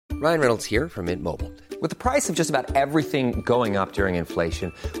Ryan Reynolds here from Mint Mobile. With the price of just about everything going up during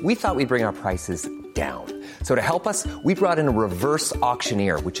inflation, we thought we'd bring our prices down. So to help us, we brought in a reverse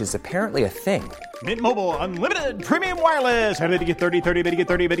auctioneer, which is apparently a thing. Mint Mobile Unlimited Premium Wireless. How to get 30, 30, bit to get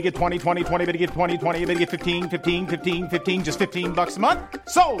 30, bit to get 20, 20, 20, bit to get 20, 20, bit to get 15, 15, 15, 15, just $15 a month?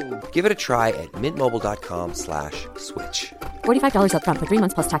 Sold! Give it a try at mintmobile.com/switch. $45 up front for 3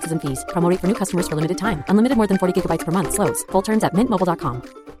 months plus taxes and fees. Promo rate for new customers for limited time. Unlimited more than 40 gigabytes per month. Slows full terms at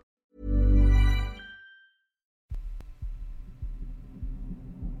mintmobile.com.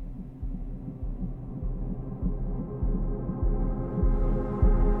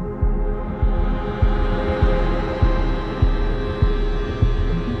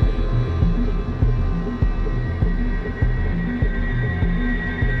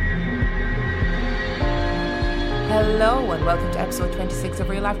 Hello and welcome to episode 26 of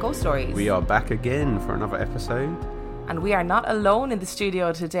Real Life Ghost Stories. We are back again for another episode. And we are not alone in the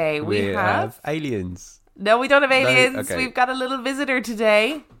studio today. We have aliens. No, we don't have aliens. No? Okay. We've got a little visitor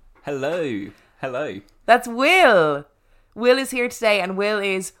today. Hello. That's Will. Will is here today, and Will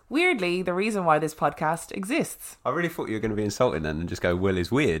is, weirdly, the reason why this podcast exists. I really thought you were going to be insulting then and just go, Will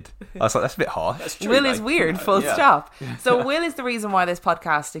is weird. I was like, that's a bit harsh. That's true, Will is weird, full yeah. stop. So Will is the reason why this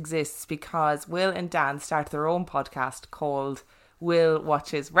podcast exists, because Will and Dan started their own podcast called Will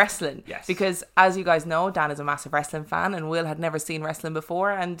Watches Wrestling. Yes. Because, as you guys know, Dan is a massive wrestling fan, and Will had never seen wrestling before,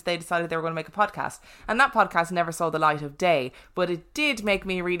 and they decided they were going to make a podcast. And that podcast never saw the light of day, but it did make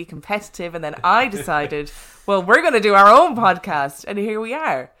me really competitive, and then I decided, well, we're going to do our own podcast, and here we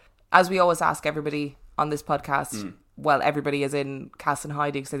are. As we always ask everybody on this podcast, well, everybody is in Cass and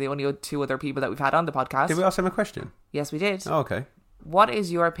Heidi, because they're the only two other people that we've had on the podcast. Did we ask him a question? Yes, we did. Oh, okay. What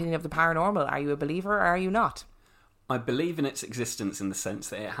is your opinion of the paranormal? Are you a believer or are you not? I believe in its existence in the sense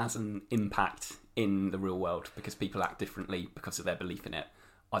that it has an impact in the real world because people act differently because of their belief in it.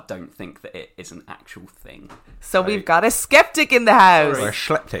 I don't think that it is an actual thing. So we've got a skeptic in the house. Or a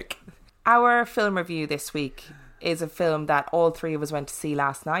schleptic. Our film review this week is a film that all three of us went to see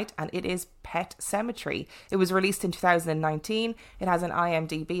last night, and it is Pet Sematary. It was released in 2019. It has an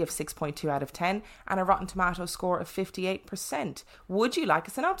IMDb of 6.2 out of 10 and a Rotten Tomatoes score of 58%. Would you like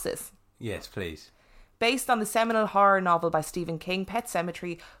a synopsis? Yes, please. Based on the seminal horror novel by Stephen King, Pet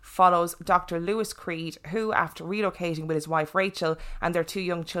Sematary follows Dr. Lewis Creed, who, after relocating with his wife Rachel and their 2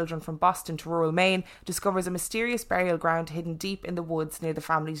 young children from Boston to rural Maine, discovers a mysterious burial ground hidden deep in the woods near the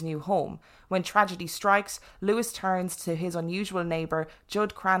family's new home. When tragedy strikes, Lewis turns to his unusual neighbour,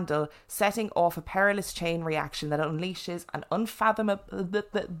 Judd Crandall, setting off a perilous chain reaction that unleashes an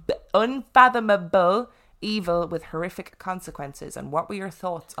unfathomable evil with horrific consequences. And what were your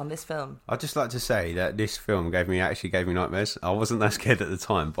thoughts on this film? I'd just like to say that this film actually gave me nightmares. I wasn't that scared at the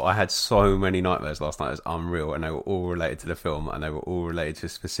time, but I had so many nightmares last night. It was unreal, and they were all related to the film, and they were all related to a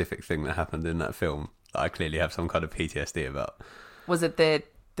specific thing that happened in that film that I clearly have some kind of PTSD about. Was it the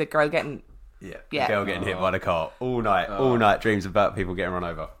girl getting... Yeah. Yeah. The girl getting hit by the car all night, dreams about people getting run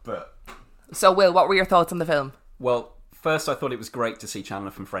over. But So, Will, what were your thoughts on the film? Well, first I thought it was great to see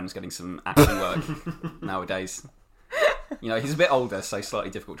Chandler from Friends getting some acting work nowadays. You know, he's a bit older, so slightly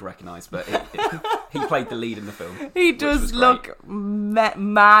difficult to recognise, but he played the lead in the film. He does look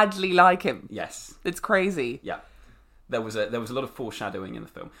madly like him. Yes. It's crazy. Yeah. There was a lot of foreshadowing in the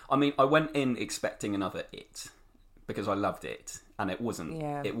film. I mean, I went in expecting another It because I loved it, and it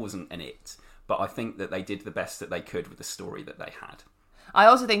wasn't an It. But I think that they did the best that they could with the story that they had. I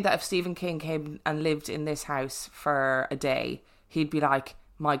also think that if Stephen King came and lived in this house for a day, he'd be like,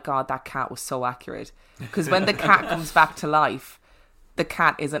 my God, that cat was so accurate. Because when the cat comes back to life, the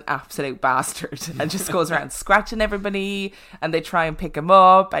cat is an absolute bastard and just goes around scratching everybody, and they try and pick him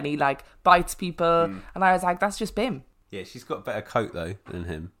up, and he like bites people. And I was like, that's just Bim. yeah, she's got a better coat though than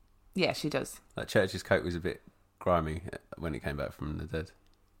him. Yeah, she does. Like Church's coat was a bit grimy when it came back from the dead.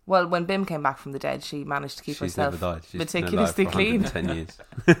 Well, when Bim came back from the dead, she managed to keep She's herself never died. She's meticulously been alive for clean. 110 years.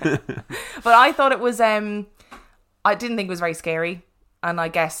 But I thought it was, I didn't think it was very scary. And I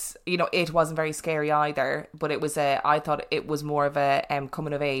guess, you know, it wasn't very scary either. But it was I thought it was more of a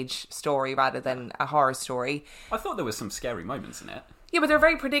coming of age story rather than a horror story. I thought there were some scary moments in it. Yeah, but they're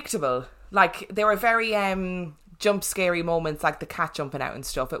very predictable. Like, they were very jump scary moments, like the cat jumping out and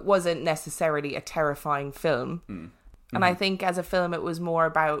stuff. It wasn't necessarily a terrifying film. And I think as a film, it was more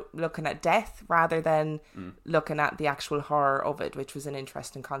about looking at death rather than looking at the actual horror of it, which was an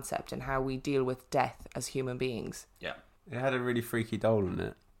interesting concept and how we deal with death as human beings. Yeah. It had a really freaky doll in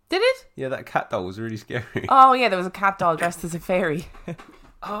it. Did it? Yeah, that cat doll was really scary. Oh, yeah, there was a cat doll dressed as a fairy.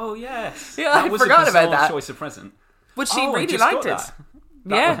 Oh, yes. Yeah, I was forgot a about bizarre that. choice of present. But she Oh, I really just liked got it. that.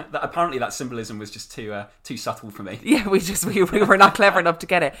 Apparently that symbolism was just too subtle for me. Yeah, we were not clever enough to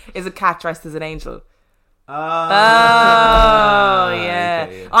get it. Is a cat dressed as an angel? Oh, yeah.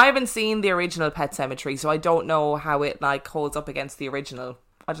 Okay, yeah. I haven't seen the original Pet Sematary, so I don't know how it like holds up against the original.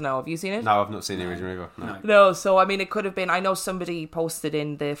 I don't know. Have you seen it? No, I've not seen the original either. No, so I mean, it could have been. I know somebody posted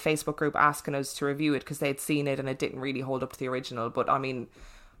in the Facebook group asking us to review it because they'd seen it and it didn't really hold up to the original. But I mean,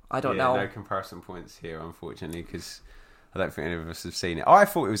 I don't know. No comparison points here, unfortunately, because I don't think any of us have seen it. I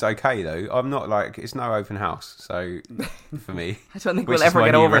thought it was okay though. I'm not like, it's no open house, so for me, I don't think we'll ever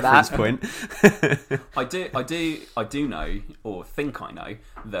get over that. Point. I do know, or think I know,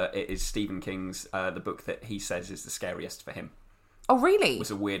 that it is Stephen King's the book that he says is the scariest for him. Oh, really? It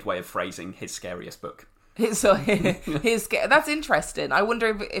was a weird way of phrasing his scariest book. So that's interesting. I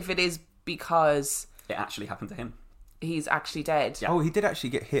wonder if it is because it actually happened to him. He's actually dead. Yeah. Oh, he did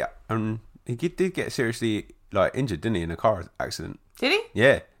actually get hit, and he did get seriously like injured, didn't he, in a car accident? Did he?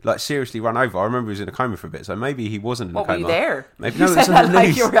 Yeah, like seriously run over. I remember he was in a coma for a bit, so maybe he wasn't in a coma. Were you there? Maybe you no, said that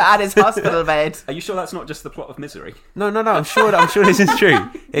like you were at his hospital bed. Are you sure that's not just the plot of Misery? No. I'm sure this is true.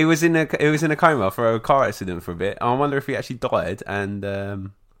 He was in a coma for a car accident for a bit. I wonder if he actually died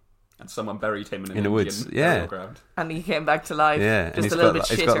and someone buried him in the woods. Yeah, ground. And he came back to life. Yeah, just a little bit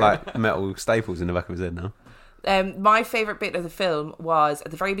shitter. He's got like metal staples in the back of his head now. My favourite bit of the film was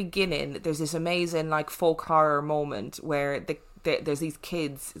at the very beginning. There's this amazing like folk horror moment where there's these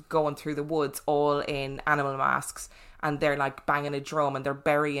kids going through the woods all in animal masks and they're like banging a drum and they're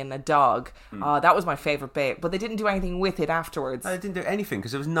burying a dog. That was my favourite bit, but they didn't do anything with it afterwards. No, they didn't do anything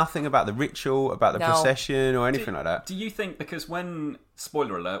because there was nothing about the ritual, about the procession or anything like that. Do you think, because when,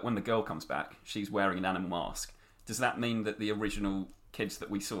 spoiler alert, when the girl comes back, she's wearing an animal mask, does that mean that the original kids that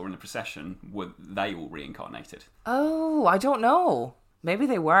we saw in the procession, were they all reincarnated? Oh, I don't know. Maybe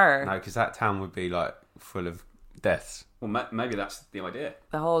they were. No, because that town would be like full of deaths. Well, maybe that's the idea.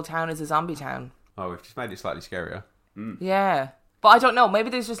 The whole town is a zombie town. Oh, we've just made it slightly scarier. Yeah, but I don't know. Maybe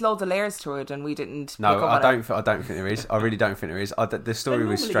there's just loads of layers to it, and we didn't. No, I don't think there is. I really don't think there is. The story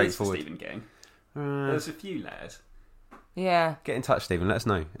was straightforward. Stephen King. There's a few layers. Yeah. Get in touch, Stephen. Let us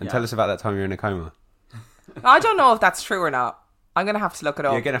know and tell us about that time you were in a coma. I don't know if that's true or not. I'm gonna have to look it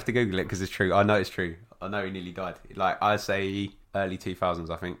up. You're gonna have to Google it because it's true. I know it's true. I know he nearly died. Like I say, early 2000s.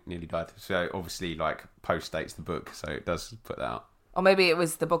 I think nearly died. So obviously, like post dates the book, so it does put that out. Or maybe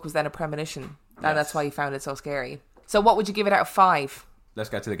the book was then a premonition, and that's why he found it so scary. So what would you give it out of 5? Let's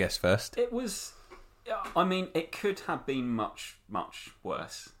go to the guest first. It was, I mean, it could have been much, much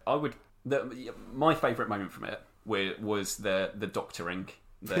worse. My favourite moment from it was the doctoring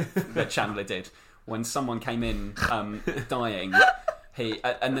that Chandler did. When someone came in dying,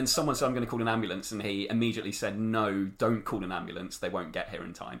 and then someone said, I'm going to call an ambulance, and he immediately said, no, don't call an ambulance, they won't get here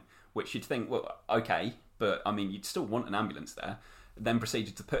in time. Which you'd think, well, okay, but I mean, you'd still want an ambulance there. Then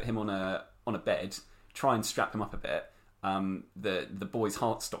proceeded to put him on a bed, try and strap him up a bit. The boy's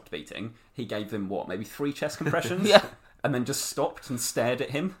heart stopped beating. He gave them maybe 3 chest compressions? Yeah. And then just stopped and stared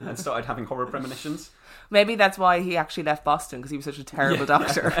at him and started having horror premonitions. Maybe that's why he actually left Boston, because he was such a terrible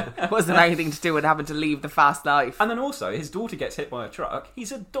doctor. It wasn't anything to do with having to leave the fast life. And then also, his daughter gets hit by a truck.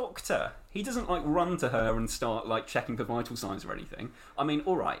 He's a doctor. He doesn't run to her and start checking for vital signs or anything. I mean,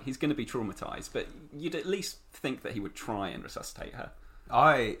 all right, he's going to be traumatized, but you'd at least think that he would try and resuscitate her.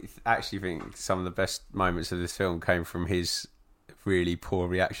 I actually think some of the best moments of this film came from his really poor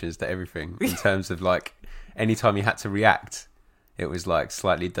reactions to everything. In terms of anytime he had to react, it was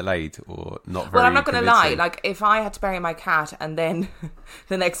slightly delayed or not very. Well, I'm not going to lie. convincing. If I had to bury my cat and then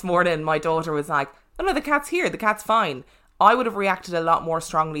the next morning my daughter was like, "Oh no, the cat's here. The cat's fine," I would have reacted a lot more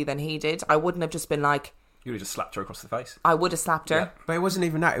strongly than he did. I wouldn't have just been like. You would have just slapped her across the face. I would have slapped her. Yeah. But it wasn't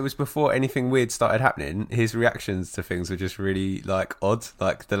even that. It was before anything weird started happening. His reactions to things were just really odd,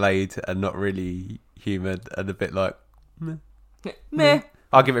 delayed and not really human, and a bit meh. Meh.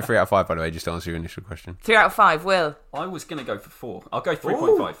 I'll give it 3 out of 5, by the way, just to answer your initial question. 3 out of 5, Will. I was going to go for 4. I'll go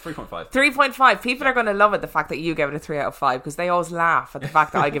 3.5. 3.5. 3.5. People are going to love it, the fact that you gave it a 3 out of 5, because they always laugh at the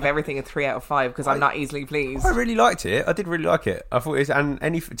fact that I give everything a 3 out of 5, because I'm not easily pleased. I really liked it. I did really like it. I thought it was, and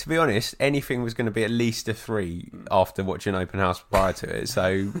to be honest, anything was going to be at least a 3 after watching Open House prior to it,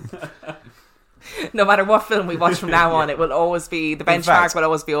 so... No matter what film we watch from now on, it will always be, the benchmark will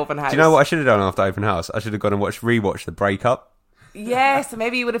always be Open House. Do you know what I should have done after Open House? I should have gone and rewatched The Breakup. Yes,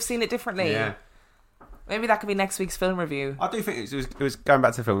 maybe you would have seen it differently. Yeah. Maybe that could be next week's film review. I do think it was going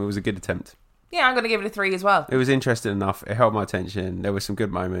back to the film, it was a good attempt. Yeah, I'm going to give it a 3 as well. It was interesting enough. It held my attention. There were some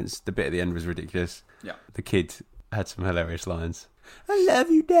good moments. The bit at the end was ridiculous. Yeah. The kid had some hilarious lines. I love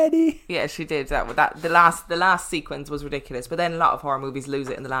you, Daddy. Yeah, she did. The last sequence was ridiculous, but then a lot of horror movies lose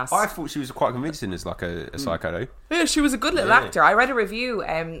it in the last. I thought she was quite convincing as like a psycho though. Yeah, she was a good little actor. I read a review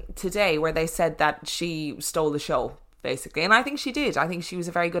today where they said that she stole the show, basically, and I think she did. I think she was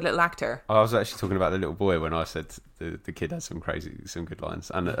a very good little actor. I was actually talking about the little boy when I said the kid had some good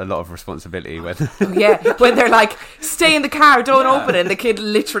lines and a lot of responsibility when when they're like, stay in the car, don't open it, and the kid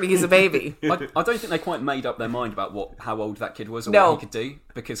literally is a baby. I don't think they quite made up their mind about how old that kid was or what he could do,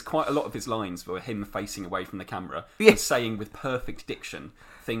 because quite a lot of his lines were him facing away from the camera and saying with perfect diction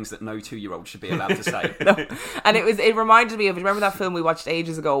things that no 2-year-old should be allowed to say. And it reminded me of, remember that film we watched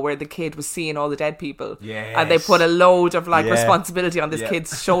ages ago where the kid was seeing all the dead people? Yes. And they put a load of responsibility on this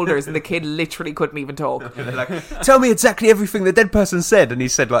kid's shoulders, and the kid literally couldn't even talk. They're like, tell me exactly everything the dead person said, and he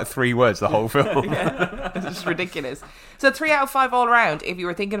said like 3 words the whole film. It's just ridiculous. So 3 out of 5 all around if you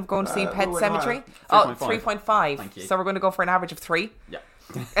were thinking of going to see Pet Sematary. 3.5. 3.5. Thank you. So we're going to go for an average of 3. Yeah.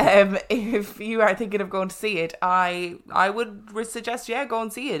 If you are thinking of going to see it, I would suggest go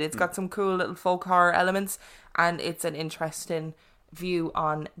and see it. It's got some cool little folk horror elements, and it's an interesting view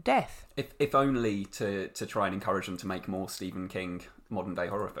on death. If only to try and encourage them to make more Stephen King modern day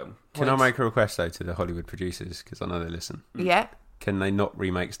horror film. Can I make a request though to the Hollywood producers, because I know they listen? Yeah. Can they not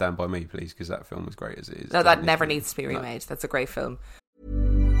remake Stand By Me, please? Because that film was great as it is. No, that never needs to be remade. That's a great film.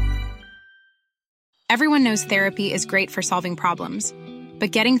 Everyone knows therapy is great for solving problems.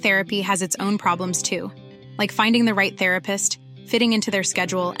 But getting therapy has its own problems too, like finding the right therapist, fitting into their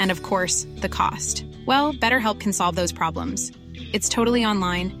schedule, and of course, the cost. Well, BetterHelp can solve those problems. It's totally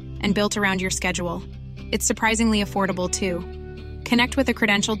online and built around your schedule. It's surprisingly affordable too. Connect with a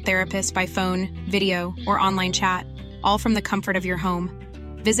credentialed therapist by phone, video, or online chat, all from the comfort of your home.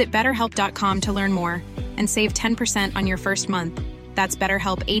 Visit BetterHelp.com to learn more and save 10% on your first month. That's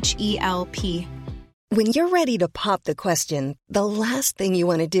BetterHelp, H-E-L-P. When you're ready to pop the question, the last thing you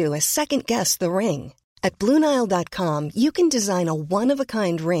want to do is second-guess the ring. At BlueNile.com, you can design a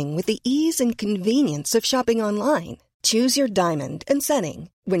one-of-a-kind ring with the ease and convenience of shopping online. Choose your diamond and setting.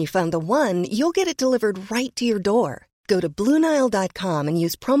 When you find the one, you'll get it delivered right to your door. Go to BlueNile.com and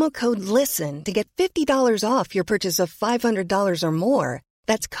use promo code LISTEN to get $50 off your purchase of $500 or more.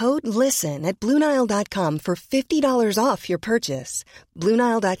 That's code LISTEN at BlueNile.com for $50 off your purchase.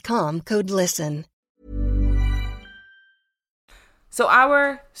 BlueNile.com, code LISTEN. So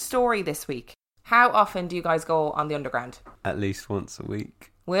our story this week. How often do you guys go on the Underground? At least once a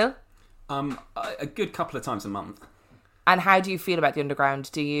week. Will? A good couple of times a month. And how do you feel about the Underground?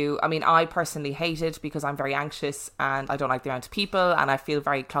 I personally hate it because I'm very anxious and I don't like the amount of people and I feel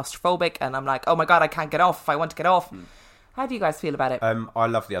very claustrophobic and I'm like, oh my God, I can't get off if I want to get off. How do you guys feel about it? I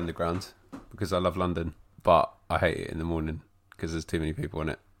love the Underground because I love London, but I hate it in the morning because there's too many people on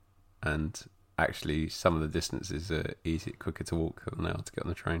it. And actually, some of the distances are quicker to walk than they are to get on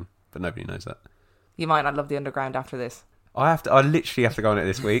the train, but nobody knows that. You might not love the Underground after this. I literally have to go on it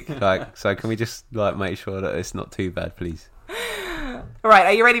this week. So can we just make sure that it's not too bad, please? All right,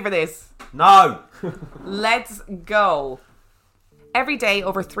 are you ready for this? No. Let's go. Every day,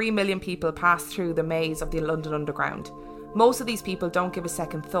 over 3 million people pass through the maze of the London Underground. Most of these people don't give a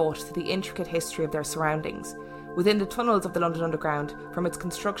second thought to the intricate history of their surroundings. Within the tunnels of the London Underground, from its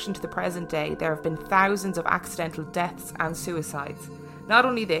construction to the present day, there have been thousands of accidental deaths and suicides. Not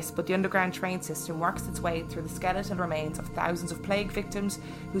only this, but the underground train system works its way through the skeletal remains of thousands of plague victims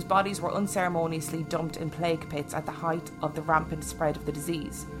whose bodies were unceremoniously dumped in plague pits at the height of the rampant spread of the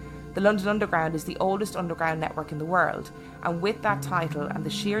disease. The London Underground is the oldest underground network in the world, and with that title and the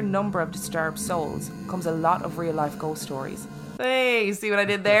sheer number of disturbed souls comes a lot of real-life ghost stories. Hey, see what I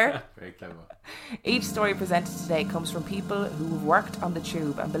did there? Very clever. Each story presented today comes from people who have worked on the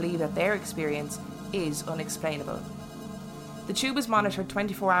Tube and believe that their experience is unexplainable. The Tube is monitored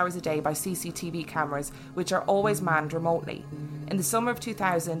 24 hours a day by CCTV cameras, which are always manned remotely. In the summer of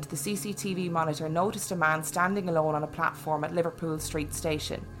 2000, the CCTV monitor noticed a man standing alone on a platform at Liverpool Street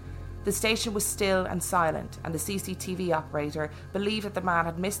Station. The station was still and silent, and the CCTV operator believed that the man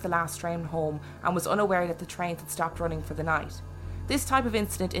had missed the last train home and was unaware that the train had stopped running for the night. This type of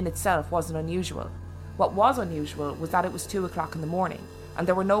incident in itself wasn't unusual. What was unusual was that it was 2 o'clock in the morning, and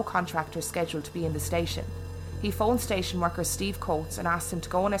there were no contractors scheduled to be in the station. He phoned station worker Steve Coates and asked him to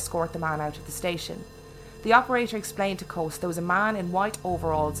go and escort the man out of the station. The operator explained to Coates there was a man in white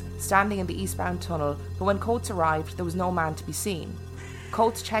overalls standing in the eastbound tunnel, but when Coates arrived, there was no man to be seen.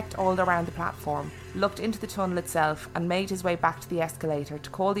 Coates checked all around the platform, looked into the tunnel itself, and made his way back to the escalator to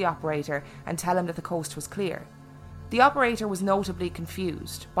call the operator and tell him that the coast was clear. The operator was notably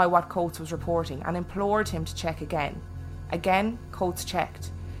confused by what Coates was reporting and implored him to check again. Again, Coates checked.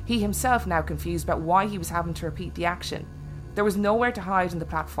 He himself now confused about why he was having to repeat the action. There was nowhere to hide on the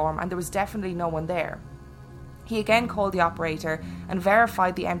platform, and there was definitely no one there. He again called the operator and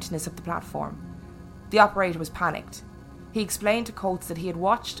verified the emptiness of the platform. The operator was panicked. He explained to Coates that he had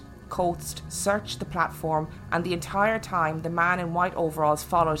watched Coates search the platform, and the entire time the man in white overalls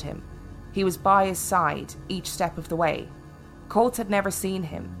followed him. He was by his side each step of the way. Coates had never seen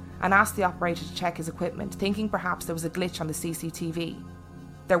him and asked the operator to check his equipment, thinking perhaps there was a glitch on the CCTV.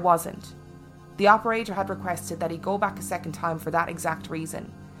 There wasn't. The operator had requested that he go back a second time for that exact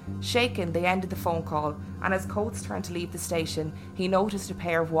reason. Shaken, they ended the phone call, and as Coates turned to leave the station, he noticed a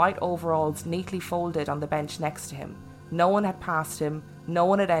pair of white overalls neatly folded on the bench next to him. No one had passed him, no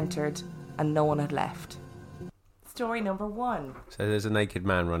one had entered, and no one had left. Story number 1. So there's a naked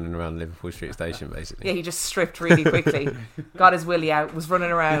man running around Liverpool Street Station, basically. Yeah, he just stripped really quickly, got his willy out, was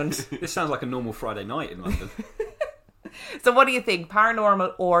running around. This sounds like a normal Friday night in London. So what do you think,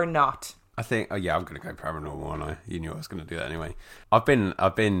 paranormal or not? I think, I'm going to go paranormal, aren't I? You knew I was going to do that anyway. I've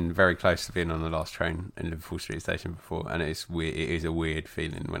been very close to being on the last train in Liverpool Street Station before, and it's weird. It is a weird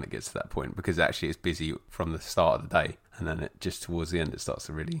feeling when it gets to that point, because actually it's busy from the start of the day, and then it just towards the end it starts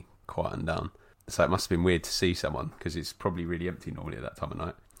to really quieten down. So it must have been weird to see someone, because it's probably really empty normally at that time of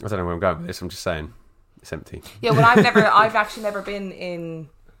night. I don't know where I'm going with this. I'm just saying it's empty. Yeah, well, I've actually never been in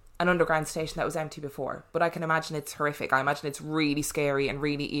an underground station that was empty before, but I can imagine it's horrific. I imagine it's really scary and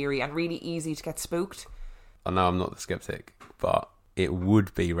really eerie and really easy to get spooked. I know I'm not the skeptic, but it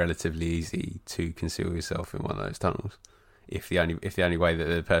would be relatively easy to conceal yourself in one of those tunnels if the only way that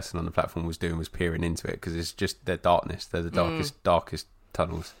the person on the platform was doing was peering into it, because it's just their darkness. They're the darkest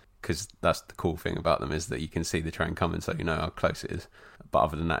tunnels, because that's the cool thing about them, is that you can see the train coming, so you know how close it is. But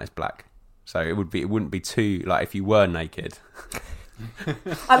other than that, it's black. So it wouldn't be too, like, if you were naked.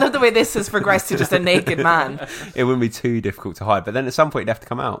 I love the way this has progressed to just a naked man. It wouldn't be too difficult to hide, but then at some point you'd have to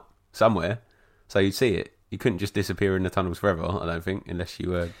come out somewhere, so you'd see it. You couldn't just disappear in the tunnels forever, I don't think, unless you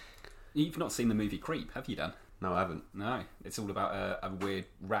were... You've not seen the movie Creep, have you, Dan? No, I haven't. No, it's all about a weird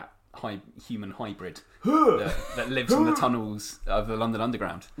rat human hybrid that lives in the tunnels of the London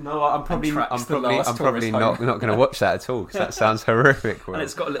Underground. No, I'm probably not going to watch that at all, because that sounds horrific. And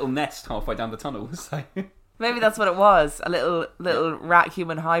it's got a little nest halfway down the tunnel. So. Maybe that's what it was, a little rat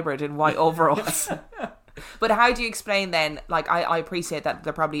human hybrid in white overalls. But how do you explain then, like, I appreciate that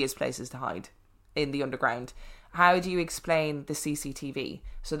there probably is places to hide in the underground. How do you explain the CCTV?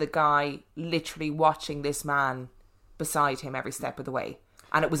 So the guy literally watching this man beside him every step of the way.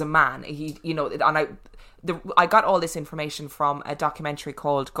 And it was a man. I got all this information from a documentary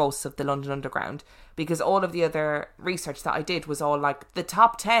called Ghosts of the London Underground, because all of the other research that I did was all like the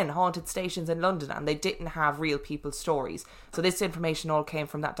top 10 haunted stations in London, and they didn't have real people's stories. So this information all came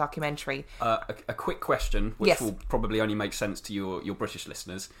from that documentary. A quick question, which will probably only make sense to your British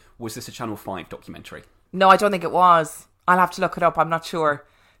listeners. Was this a Channel 5 documentary? No, I don't think it was. I'll have to look it up. I'm not sure.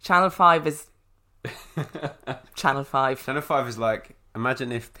 Channel 5 is... Channel 5. Channel 5 is like...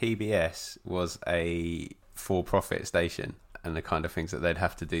 Imagine if PBS was a for-profit station, and the kind of things that they'd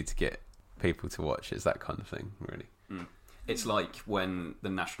have to do to get people to watch. It's that kind of thing, really. Mm. It's like when the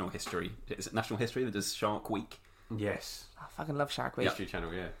National History... Is it National History that does Shark Week? Yes. I fucking love Shark Week. History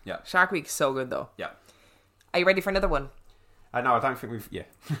Channel, yeah. Shark Week's so good, though. Yeah. Are you ready for another one? No, I don't think we've... Yeah.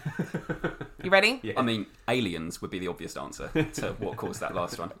 You ready? Yeah. I mean, aliens would be the obvious answer to what caused that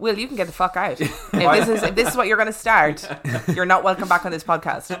last one. Will, you can get the fuck out. If this is what you're going to start, you're not welcome back on this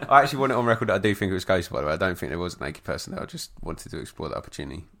podcast. I actually want it on record that I do think it was ghosts, by the way. I don't think there was a naked person there. I just wanted to explore that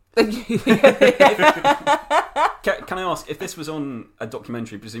opportunity. Can I ask, if this was on a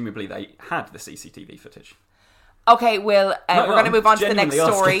documentary, presumably they had the CCTV footage? Okay, Will, we're going to move on to the next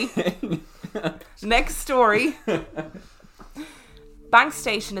story. Next story. Bank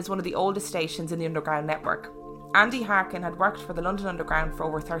Station is one of the oldest stations in the Underground network. Andy Harkin had worked for the London Underground for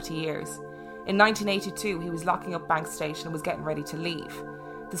over 30 years. In 1982, he was locking up Bank Station and was getting ready to leave.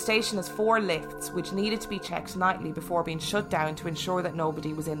 The station has 4 lifts, which needed to be checked nightly before being shut down to ensure that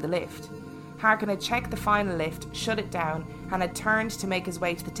nobody was in the lift. Harkin had checked the final lift, shut it down, and had turned to make his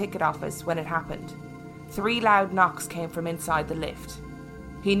way to the ticket office when it happened. 3 loud knocks came from inside the lift.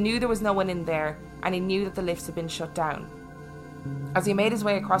 He knew there was no one in there, and he knew that the lifts had been shut down. As he made his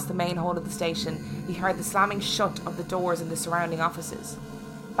way across the main hall of the station, he heard the slamming shut of the doors in the surrounding offices.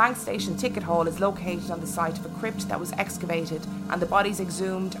 Bank Station Ticket Hall is located on the site of a crypt that was excavated and the bodies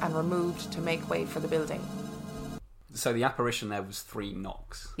exhumed and removed to make way for the building. So the apparition there was 3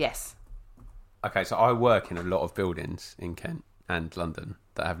 knocks? Yes. Okay, so I work in a lot of buildings in Kent and London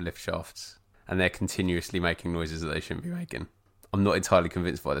that have lift shafts, and they're continuously making noises that they shouldn't be making. I'm not entirely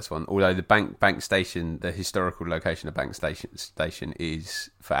convinced by this one, although the bank station, the historical location of Bank Station is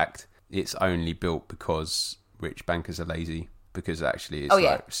fact. It's only built because rich bankers are lazy because actually it's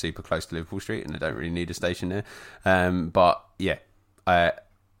like super close to Liverpool Street and they don't really need a station there. But yeah, I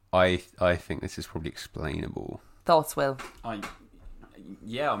think this is probably explainable. Thoughts, Will?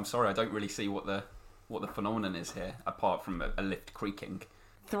 I'm sorry, I don't really see what the phenomenon is here apart from a lift creaking.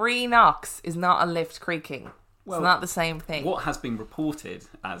 3 knocks is not a lift creaking. Well, it's not the same thing. What has been reported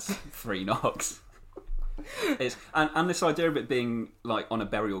as 3 knocks is, and this idea of it being like on a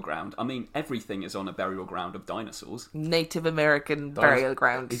burial ground. I mean, everything is on a burial ground of dinosaurs. Native American burial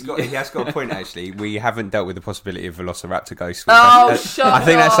ground. He has got a point, actually. We haven't dealt with the possibility of Velociraptor ghosts. Shut up. I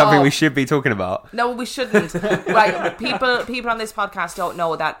think that's something we should be talking about. No, we shouldn't. Right, people on this podcast don't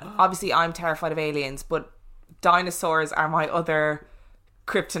know that obviously I'm terrified of aliens, but dinosaurs are my other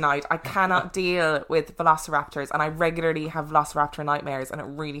kryptonite. I cannot deal with velociraptors, and I regularly have velociraptor nightmares, and it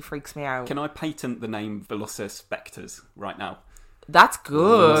really freaks me out. Can I patent the name Velocispectors right now? That's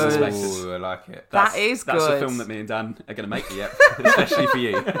good. Ooh, I like it. That is good. That's a film that me and Dan are going to make, especially for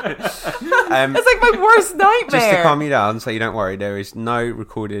you. It's like my worst nightmare. Just to calm you down, so you don't worry, there is no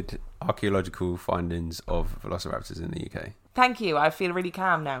recorded archaeological findings of velociraptors in the UK. Thank you. I feel really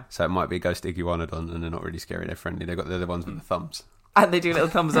calm now. So it might be a ghost iguanodon, and they're not really scary. They're friendly. They're the ones with the thumbs. And they do little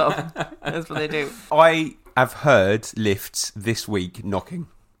thumbs up. That's what they do. I have heard lifts this week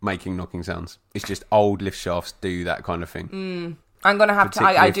making knocking sounds. It's just old lift shafts do that kind of thing. I'm going to have to...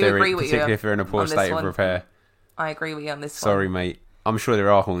 I do agree with you. Particularly if they're in a poor state of repair. I agree with you on this Sorry, mate. I'm sure there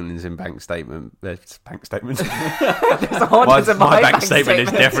are hauntings in bank statements. There's hauntings in my bank statement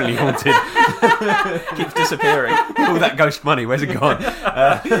is definitely haunted. Keeps disappearing. All that ghost money, where's it gone?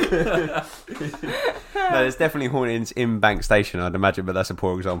 No, there's definitely hauntings in Bank Station, I'd imagine, but that's a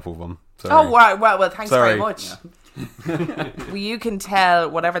poor example of one. Sorry. Oh, right. Well, thanks very much. Yeah. Well, you can tell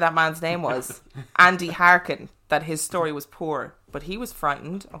whatever that man's name was, Andy Harkin, that his story was poor, but he was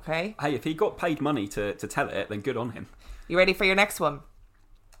frightened, okay? Hey, if he got paid money to tell it, then good on him. You ready for your next one?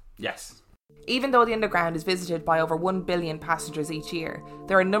 Yes. Even though the Underground is visited by over 1 billion passengers each year,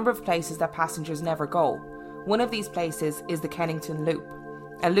 there are a number of places that passengers never go. One of these places is the Kennington Loop,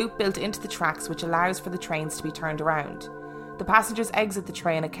 a loop built into the tracks which allows for the trains to be turned around. The passengers exit the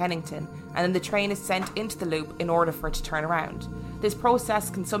train at Kennington, and then the train is sent into the loop in order for it to turn around. This process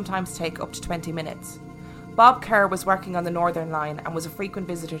can sometimes take up to 20 minutes. Bob Kerr was working on the Northern Line and was a frequent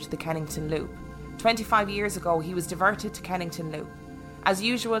visitor to the Kennington Loop. 25 years ago, he was diverted to Kennington Loop. As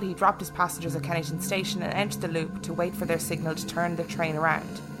usual, he dropped his passengers at Kennington Station and entered the loop to wait for their signal to turn the train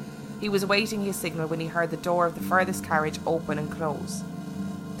around. He was awaiting his signal when he heard the door of the furthest carriage open and close.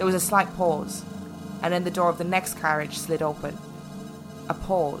 There was a slight pause, and then the door of the next carriage slid open. A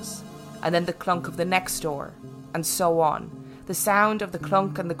pause, and then the clunk of the next door, and so on. The sound of the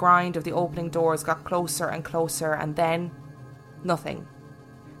clunk and the grind of the opening doors got closer and closer, and then... nothing.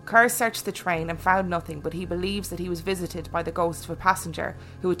 Kerr searched the train and found nothing, but he believes that he was visited by the ghost of a passenger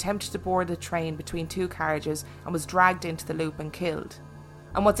who attempted to board the train between 2 carriages and was dragged into the loop and killed.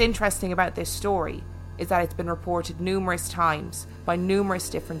 And what's interesting about this story is that it's been reported numerous times by numerous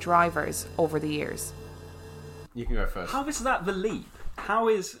different drivers over the years. You can go first. How is that the leap? How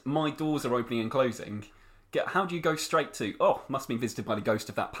is my doors are opening and closing? How do you go straight to, must have been visited by the ghost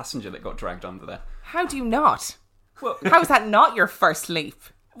of that passenger that got dragged under there? How do you not? Well, how is that not your first leap?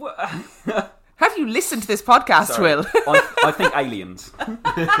 Well, have you listened to this podcast, sorry. Will? I think aliens.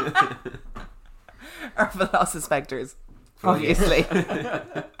 Or velocispectors, obviously.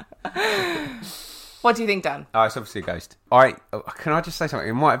 What do you think, Dan? Oh, it's obviously a ghost. Can I just say something?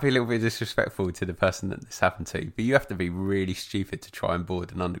 It might be a little bit disrespectful to the person that this happened to, but you have to be really stupid to try and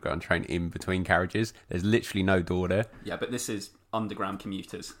board an underground train in between carriages. There's literally no door there. Yeah, but this is underground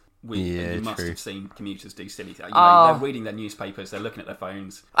commuters. You must have seen commuters do silly things. They're reading their newspapers, they're looking at their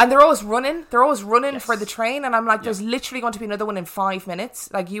phones. And they're always running. Yes. For the train. And I'm like, there's literally going to be another one in 5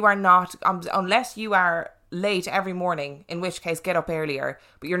 minutes. Like, you are not, unless you are late every morning, in which case get up earlier,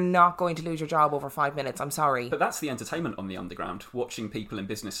 but you're not going to lose your job over 5 minutes. I'm sorry. But that's the entertainment on the Underground, watching people in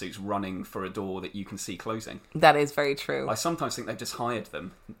business suits running for a door that you can see closing. That is very true. I sometimes think they've just hired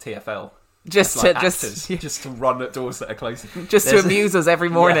them, TFL. Just to run at doors that are closing. Just to amuse us every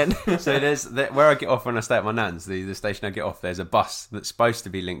morning. Yeah. So there's where I get off when I stay at my nan's, the station I get off, there's a bus that's supposed to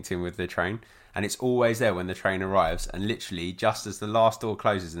be linked in with the train, and it's always there when the train arrives, and literally just as the last door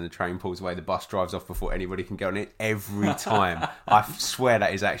closes and the train pulls away, the bus drives off before anybody can get on it every time. I swear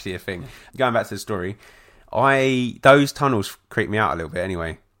that is actually a thing. Going back to the story, those tunnels creep me out a little bit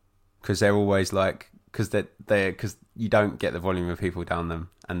anyway, because they're always like, because you don't get the volume of people down them,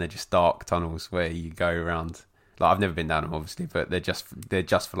 and they're just dark tunnels where you go around. Like, I've never been down them, obviously, but they're just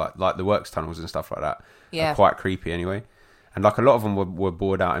for like the works tunnels and stuff like that. Yeah, are quite creepy anyway. And like a lot of them were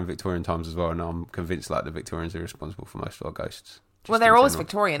bored out in Victorian times as well, and I'm convinced like the Victorians are responsible for most of our ghosts. Well, they're always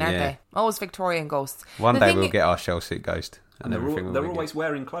Victorian, aren't they? Always Victorian ghosts. One day we'll get our shell suit ghost. And they're always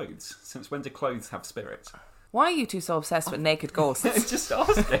wearing clothes. Since when do clothes have spirits? Why are you two so obsessed with naked ghosts? Just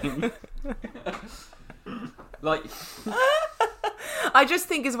asking. Like, I just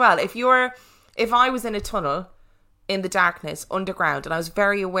think as well, if I was in a tunnel in the darkness underground and I was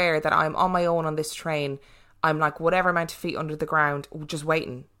very aware that I'm on my own on this train, I'm like whatever amount of feet under the ground, just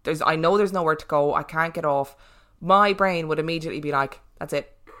waiting. I know there's nowhere to go. I can't get off. My brain would immediately be like, that's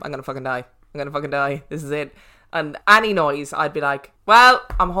it. I'm going to fucking die. This is it. And any noise, I'd be like, well,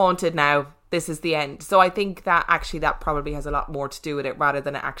 I'm haunted now. This is the end. So I think that actually that probably has a lot more to do with it rather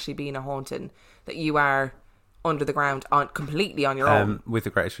than it actually being a haunting, that you are under the ground completely on your own. With the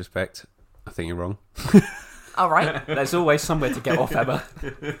greatest respect, I think you're wrong. All right. There's always somewhere to get off, Emma.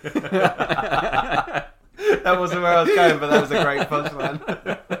 That wasn't where I was going, but that was a great punchline.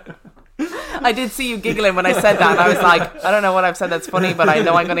 I did see you giggling when I said that, and I was like, I don't know what I've said that's funny, but I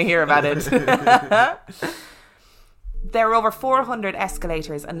know I'm going to hear about it. There are over 400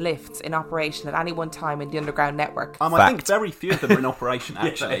 escalators and lifts in operation at any one time in the underground network. I think very few of them are in operation,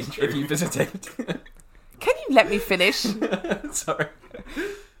 actually, if you visited. Can you let me finish? Sorry.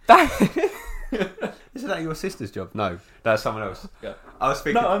 Isn't that your sister's job? No, that's someone else. Yeah. I was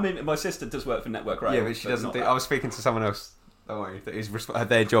speaking. No, I mean, my sister does work for Network Rail. Yeah, but she doesn't. I was speaking to someone else. Don't worry.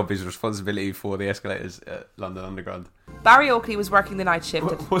 Their job is responsibility for the escalators at London Underground. Barry Oakley was working the night shift.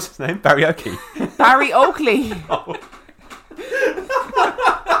 What's his name? Barry Oakley. Barry Oakley. Oh.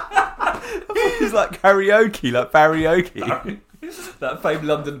 He's like karaoke, like Barry Oakley. That famed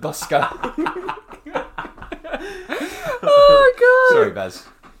London busker. Oh god! Sorry, Baz.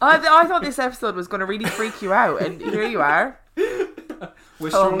 I thought this episode was going to really freak you out, and here you are. We're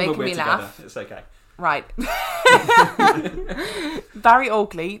strong making when we're me together. laugh. It's okay. Right. Barry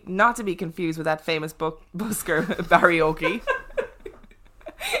Oakley, not to be confused with that famous busker Barry Oakley,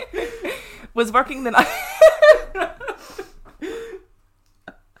 was working the night.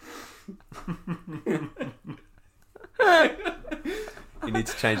 You need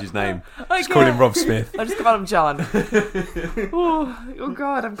to change his name. Just call him Rob Smith. I'll just call him John. Oh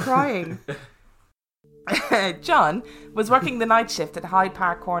God, I'm crying. John was working the night shift at Hyde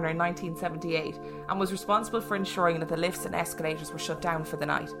Park Corner in 1978 and was responsible for ensuring that the lifts and escalators were shut down for the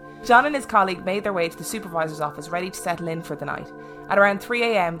night. John and his colleague made their way to the supervisor's office ready to settle in for the night. At around 3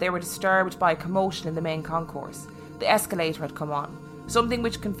 a.m, they were disturbed by a commotion in the main concourse. The escalator had come on, something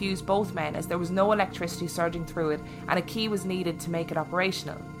which confused both men as there was no electricity surging through it and a key was needed to make it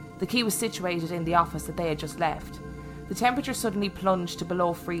operational. The key was situated in the office that they had just left. The temperature suddenly plunged to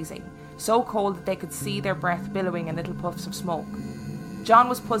below freezing, so cold that they could see their breath billowing in little puffs of smoke. John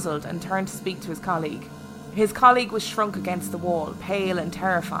was puzzled and turned to speak to his colleague. His colleague was shrunk against the wall, pale and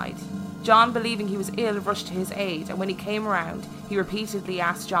terrified. John, believing he was ill, rushed to his aid, and when he came around, he repeatedly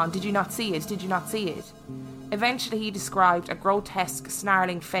asked John, "Did you not see it? Did you not see it?" Eventually he described a grotesque,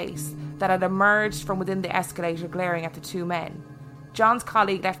 snarling face that had emerged from within the escalator glaring at the two men. John's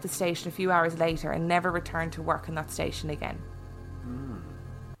colleague left the station a few hours later and never returned to work in that station again.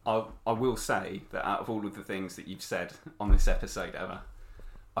 I will say that out of all of the things that you've said on this episode, Emma,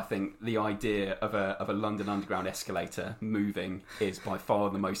 I think the idea of a London Underground escalator moving is by far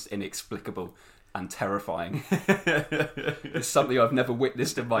the most inexplicable and terrifying. It's something I've never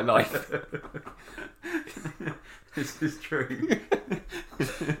witnessed in my life. This is true.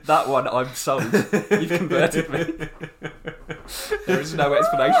 That one, I'm sold. You've converted me. There is no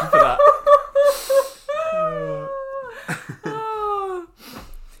explanation for that.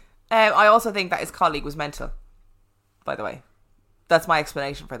 I also think that his colleague was mental, by the way. That's my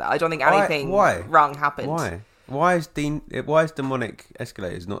explanation for that. I don't think anything wrong happened. Why is demonic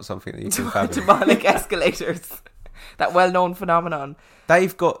escalators not something that you can fathom? Demonic escalators. That well-known phenomenon.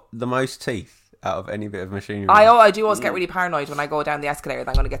 They've got the most teeth out of any bit of machinery. I do always get really paranoid when I go down the escalator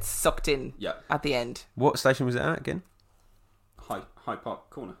that I'm going to get sucked in at the end. What station was it at again? Hyde Park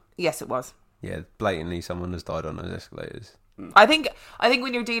Corner. Yes, it was. Yeah, blatantly someone has died on those escalators. I think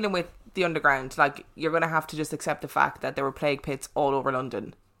when you're dealing with the underground, like, you're going to have to just accept the fact that there were plague pits all over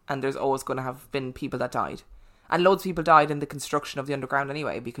London, and there's always going to have been people that died. And loads of people died in the construction of the underground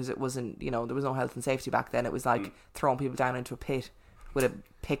anyway, because it wasn't, there was no health and safety back then. It was like throwing people down into a pit with a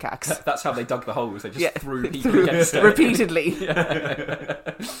pickaxe. That's how they dug the holes. They just threw people against it. Repeatedly.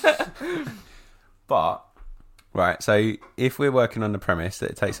 But, right, so if we're working on the premise that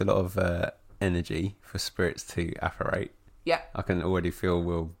it takes a lot of energy for spirits to apparate, I can already feel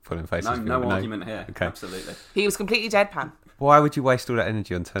Will pulling faces. No argument here. Okay. Absolutely. He was completely deadpan. Why would you waste all that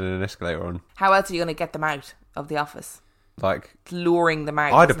energy on turning an escalator on? How else are you going to get them out of the office? Like, luring them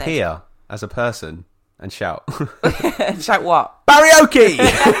out. I'd isn't appear as a person and shout. it? Shout what? Barioki!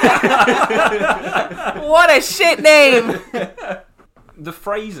 What a shit name! The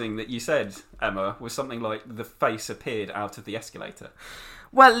phrasing that you said, Emma, was something like the face appeared out of the escalator.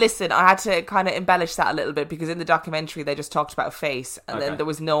 Well, listen, I had to kind of embellish that a little bit because in the documentary they just talked about a face and then there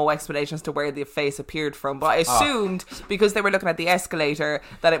was no explanation as to where the face appeared from. But I assumed because they were looking at the escalator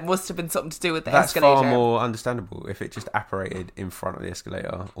that it must have been something to do with the escalator. That's far more understandable if it just apparated in front of the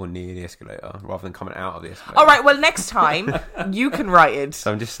escalator or near the escalator rather than coming out of the escalator. All right, well, next time you can write it.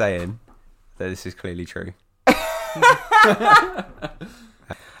 So I'm just saying that this is clearly true.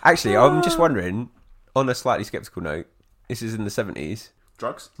 Actually, I'm just wondering, on a slightly sceptical note, this is in the 70s.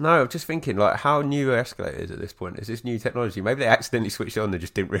 Drugs? No, I'm just thinking, like, how new are escalators at this point? Is this new technology? Maybe they accidentally switched on, they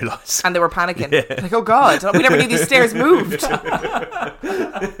just didn't realise. And they were panicking. Yeah. Like, oh God, we never knew these stairs moved.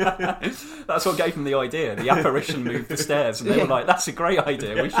 That's what gave them the idea. The apparition moved the stairs, and they were like, that's a great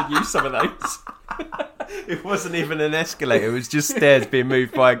idea. We should use some of those. It wasn't even an escalator, it was just stairs being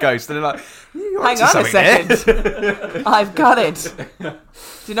moved by a ghost. And they're like, hang on a second. I've got it. Do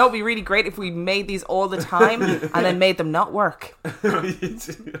you know, it'd be really great if we made these all the time and then made them not work.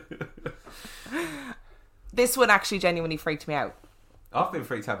 This one actually genuinely freaked me out. I've been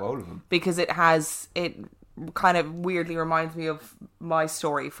freaked out by all of them. Because it kind of weirdly reminds me of my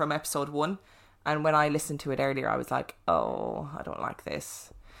story from episode 1. And when I listened to it earlier, I was like, oh, I don't like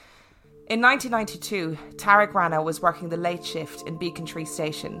this. In 1992, Tarek Rana was working the late shift in Beacon Tree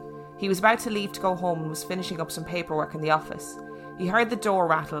Station. He was about to leave to go home and was finishing up some paperwork in the office. He heard the door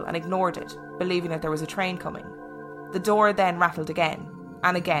rattle and ignored it, believing that there was a train coming. The door then rattled again,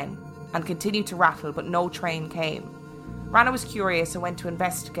 and continued to rattle, but no train came. Rana was curious and went to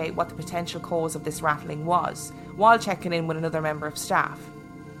investigate what the potential cause of this rattling was, while checking in with another member of staff.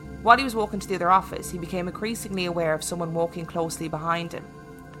 While he was walking to the other office, he became increasingly aware of someone walking closely behind him.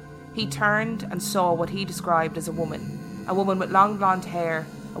 He turned and saw what he described as a woman with long blonde hair,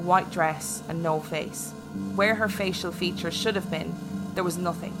 a white dress and no face. Where her facial features should have been, there was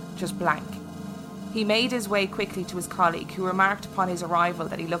nothing, just blank. He made his way quickly to his colleague, who remarked upon his arrival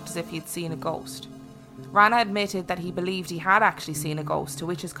that he looked as if he had seen a ghost. Rana admitted that he believed he had actually seen a ghost, to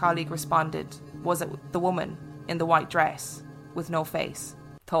which his colleague responded, was it the woman in the white dress with no face?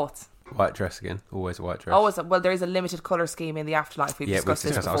 Thoughts? White dress again. Always a white dress. Always. Well, there is a limited colour scheme in the afterlife. We've discussed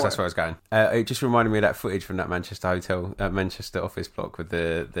this before. That's where I was going. It just reminded me of that footage from that Manchester hotel, Manchester office block with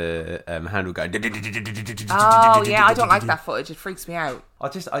the handle going. Oh, yeah, I don't like that footage. It freaks me out. I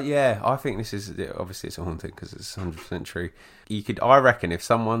think this is, obviously it's a haunting because it's 100% true. I reckon if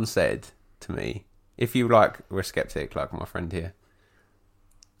someone said to me, if you were a skeptic like my friend here,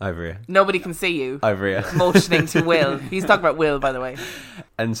 over here. Nobody can see you. Over here. Motioning to Will. He's talking about Will, by the way.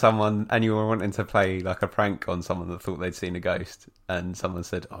 And you were wanting to play like a prank on someone that thought they'd seen a ghost, and someone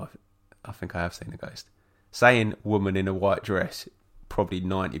said, oh, I think I have seen a ghost. Saying woman in a white dress, probably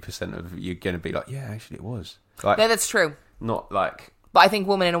 90% of you are going to be like, yeah, actually it was. Yeah, that's true. Not like... But I think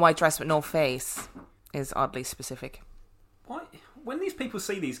woman in a white dress with no face is oddly specific. Why? When these people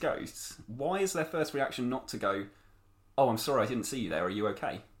see these ghosts, why is their first reaction not to go, oh, I'm sorry, I didn't see you there, are you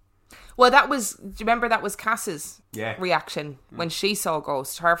okay? Well, do you remember that was Cass's reaction when she saw a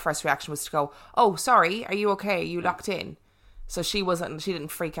ghost? Her first reaction was to go, oh, sorry, are you okay? Are you locked in? So she didn't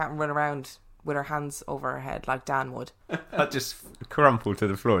freak out and run around with her hands over her head like Dan would. I'd just crumple to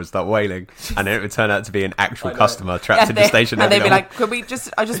the floor and start wailing, and then it would turn out to be an actual customer trapped in the station. And they'd be like,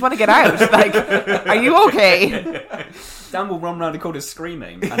 I just want to get out. Like, are you okay? Dan will run around the corner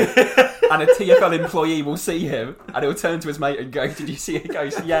screaming, and a TFL employee will see him, and he'll turn to his mate and go, did you see a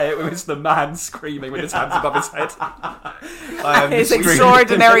ghost? Yeah, it was the man screaming with his hands above his head. His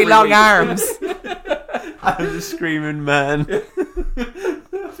extraordinary long arms. I'm the screaming man.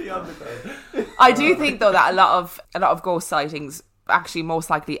 I do think though that a lot of ghost sightings actually most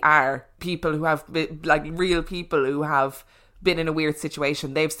likely are people who have real people who have been in a weird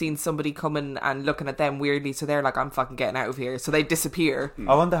situation. They've seen somebody coming and looking at them weirdly, so they're like, I'm fucking getting out of here, so they disappear.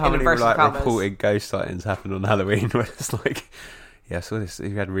 I wonder how many reported ghost sightings happen on Halloween where it's like, yeah, I saw this,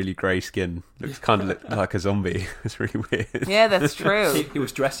 he had really grey skin, looks kind of like a zombie. It's really weird. Yeah, that's true. He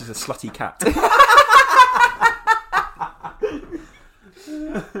was dressed as a slutty cat.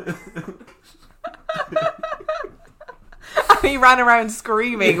 And he ran around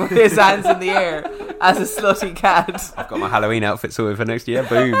screaming with his hands in the air as a slutty cat. I've got my Halloween outfit sorted for next year.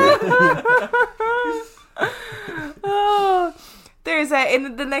 Boom. There's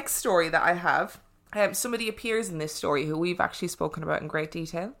in the next story that I have, somebody appears in this story who we've actually spoken about in great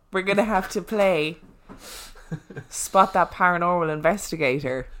detail. We're going to have to play Spot that paranormal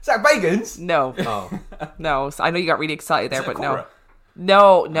investigator. Zach Bagans? No. Oh. No. So I know you got really excited there, Is it but Cora?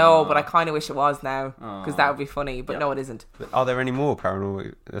 No, but I kind of wish it was now, because that would be funny, but no, it isn't. Are there any more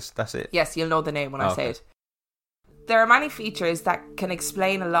paranormal? That's it? Yes, you'll know the name when I say it. There are many features that can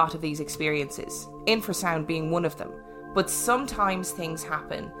explain a lot of these experiences, infrasound being one of them, but sometimes things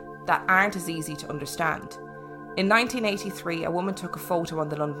happen that aren't as easy to understand. In 1983, a woman took a photo on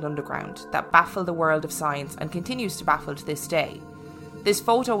the London Underground that baffled the world of science and continues to baffle to this day. This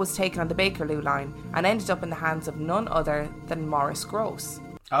photo was taken on the Bakerloo line and ended up in the hands of none other than Maurice Grosse.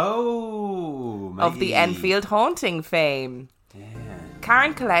 Oh, of the Enfield haunting fame. Yeah.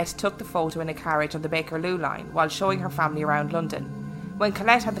 Karen Collette took the photo in a carriage on the Bakerloo line while showing her family around London. When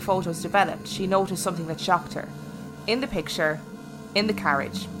Collette had the photos developed, she noticed something that shocked her. In the picture, in the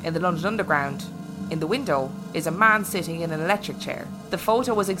carriage, in the London Underground, in the window, is a man sitting in an electric chair. The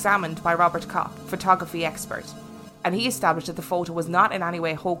photo was examined by Robert Koch, photography expert, and he established that the photo was not in any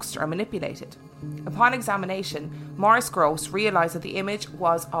way hoaxed or manipulated. Upon examination, Maurice Grosse realised that the image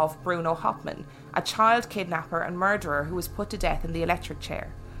was of Bruno Hauptmann, a child kidnapper and murderer who was put to death in the electric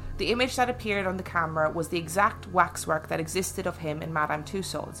chair. The image that appeared on the camera was the exact waxwork that existed of him in Madame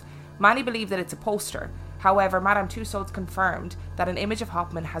Tussauds. Many believe that it's a poster. However, Madame Tussauds confirmed that an image of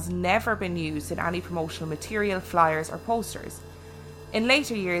Hauptmann has never been used in any promotional material, flyers or posters. In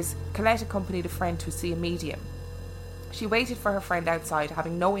later years, Collette accompanied a friend to see a medium. She waited for her friend outside,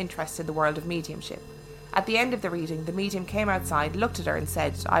 having no interest in the world of mediumship. At the end of the reading, the medium came outside, looked at her and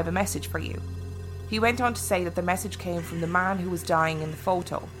said, "I have a message for you." He went on to say that the message came from the man who was dying in the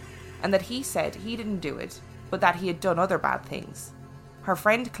photo, and that he said he didn't do it, but that he had done other bad things. Her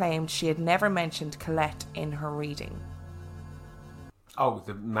friend claimed she had never mentioned Collette in her reading. Oh,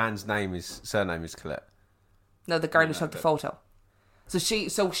 the man's surname is Collette. No, the girl who took the photo.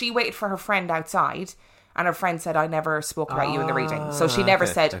 So she waited for her friend outside, and her friend said, "I never spoke about you in the reading." So she never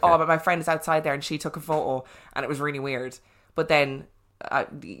said, "Oh, but my friend is outside there," and she took a photo, and it was really weird. But then,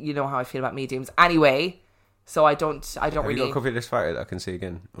 you know how I feel about mediums. Anyway, so I don't Have really. You got a copy of this photo that I can see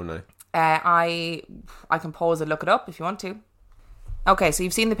again, or no? I can pause and look it up if you want to. Okay, so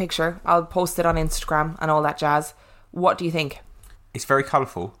you've seen the picture. I'll post it on Instagram and all that jazz. What do you think? It's very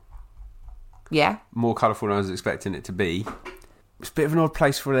colourful. Yeah? More colourful than I was expecting it to be. It's a bit of an odd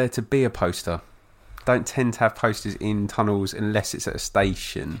place for there to be a poster. Don't tend to have posters in tunnels unless it's at a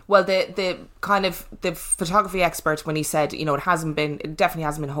station. Well, the photography expert, when he said, it definitely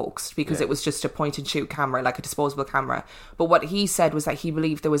hasn't been hoaxed, because it was just a point and shoot camera, like a disposable camera. But what he said was that he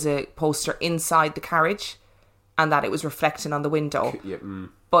believed there was a poster inside the carriage and that it was reflecting on the window.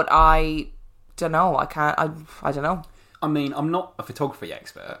 But I don't know. I don't know. I mean, I'm not a photography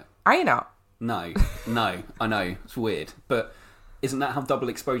expert. Are you not? No, I know, it's weird. But isn't that how double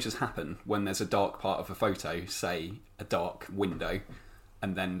exposures happen? When there's a dark part of a photo, say a dark window,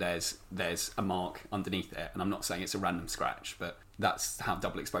 and then there's a mark underneath it. And I'm not saying it's a random scratch, but that's how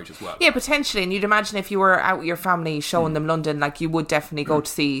double exposures work. Yeah, potentially. And you'd imagine if you were out with your family showing them London, like, you would definitely go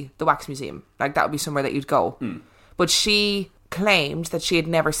to see the Wax Museum. Like, that would be somewhere that you'd go. But she claimed that she had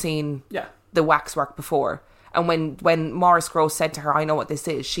never seen the waxwork before. And when Maurice Grosse said to her, "I know what this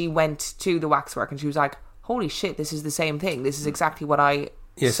is," she went to the waxwork and she was like, "Holy shit, this is the same thing. This is exactly what I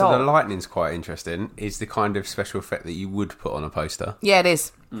saw." So the lightning's quite interesting. It's the kind of special effect that you would put on a poster. Yeah, it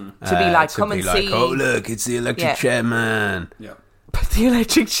is. To be like, come and see. Oh, look, it's the electric chair man. Yeah. The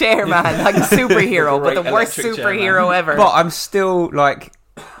electric chair man, like a superhero, but the worst superhero ever. But I'm still like,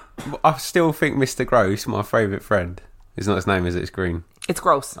 I still think Mr. Grosse, my favourite friend. It's not his name, is it? It's Green. It's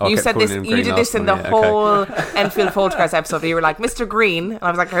gross. Oh, you said this. You did this in the whole Enfield Photographs episode. You were like, "Mr. Green," and I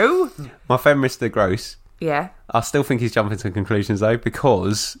was like, "Who?" My friend Mr. Grosse. Yeah. I still think he's jumping to conclusions though,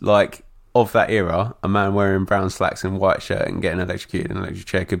 because like of that era, a man wearing brown slacks and white shirt and getting electrocuted in an electric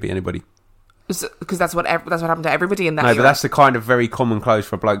chair could be anybody. Because that's what happened to everybody in that era. No, but that's the kind of very common clothes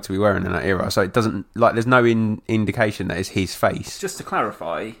for a bloke to be wearing in that era. So it doesn't, like, there's no indication that it's his face. Just to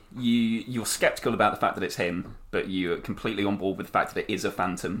clarify, you're sceptical about the fact that it's him, but you're completely on board with the fact that it is a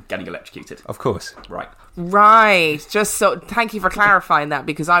phantom getting electrocuted. Of course. Right. Just so, thank you for clarifying that,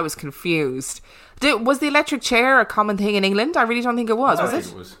 because I was confused. Was the electric chair a common thing in England? I really don't think it was. Was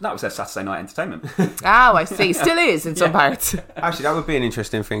it? That was their Saturday night entertainment. Oh, I see. Still is in some parts. Actually, that would be an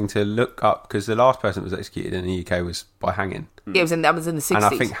interesting thing to look up, because the last person that was executed in the UK was by hanging. Yeah, that was in the 60s. And I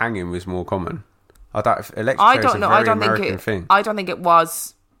think hanging was more common. Electric chair is a very American thing. I don't think it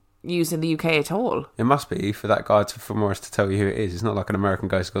was used in the UK at all. It must be for that guy for Morris to tell you who it is. It's not like an American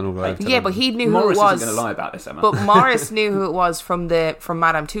ghost gone all the way over to London. But he knew Morris who it was. Isn't going to lie about this, Emma. But Morris knew who it was from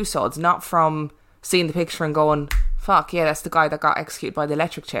Madame Tussauds, not from seeing the picture and going, "Fuck yeah, that's the guy that got executed by the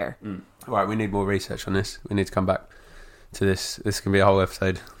electric chair." Right, we need more research on this. We need to come back to this. This can be a whole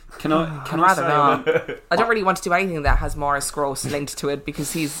episode. Can I rather say not. I don't really want to do anything that has Maurice Gross linked to it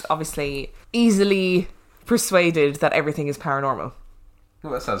because he's obviously easily persuaded that everything is paranormal.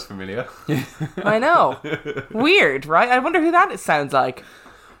 Well, that sounds familiar. I know. Weird, right? I wonder who that sounds like.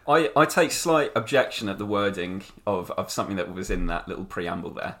 I take slight objection at the wording of something that was in that little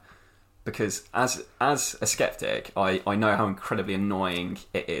preamble there. Because as a skeptic, I know how incredibly annoying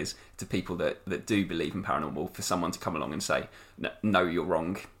it is to people that do believe in paranormal for someone to come along and say, no, you're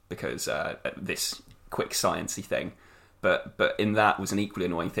wrong, because this quick sciencey thing. But in that was an equally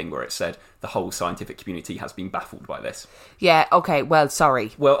annoying thing where it said the whole scientific community has been baffled by this. Yeah, okay, well,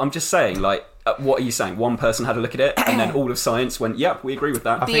 sorry. Well, I'm just saying, like, what are you saying? One person had a look at it, and then all of science went, yep, we agree with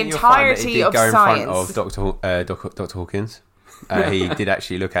that. The entirety of science. science. In front of Dr. Hawkins. He did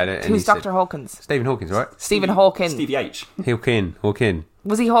actually look at it. And Who's Dr. Hawkins? Stephen Hawkins, right? Stephen Hawking. Stevie H. Hawking.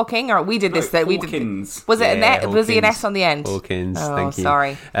 Was he Hawking or we did this? No, We Hawkins. did. Was it Hawkins. Was he an S on the end? Hawkins. Oh, thank you.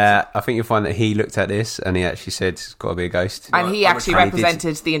 sorry. I think you'll find that he looked at this and he actually said it's got to be a ghost. And he actually And he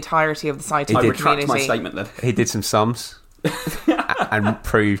represented the entirety of the scientific I retract community. my statement then. He did some sums and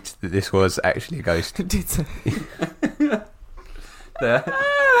proved that this was actually a ghost. Did so. There.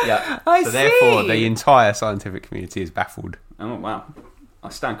 Yeah. I So see. therefore, the entire scientific community is baffled. Oh, wow. I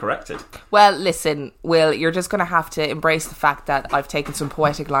stand corrected. Well, listen, Will, you're just going to have to embrace the fact that I've taken some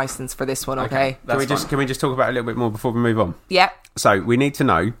poetic license for this one, okay? Can we just talk about it a little bit more before we move on? Yeah. So we need to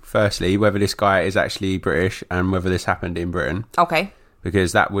know, firstly, whether this guy is actually British and whether this happened in Britain, Okay.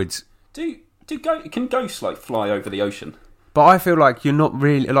 because that would. Can ghosts like fly over the ocean? But I feel like you're not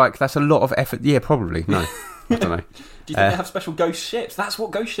really like that's a lot of effort. Yeah, probably no. I don't know. Do you think they have special ghost ships? That's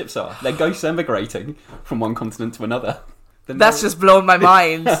what ghost ships are. They're ghosts emigrating from one continent to another. That's just blown my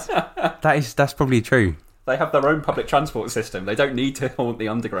mind. That's probably true. They have their own public transport system. They don't need to haunt the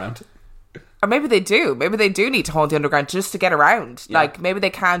underground. Or maybe they do. Maybe they do need to haunt the underground just to get around. Yeah. Like, maybe they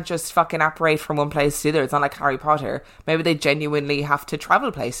can't just fucking apparate from one place to the other. It's not like Harry Potter. Maybe they genuinely have to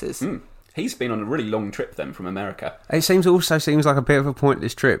travel places. He's been on a really long trip then from America. It seems like a bit of a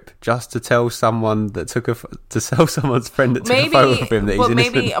pointless trip just to tell someone that to tell someone's friend that took a photo of him that he's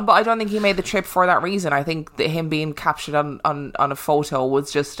innocent. But I don't think he made the trip for that reason. I think that him being captured on a photo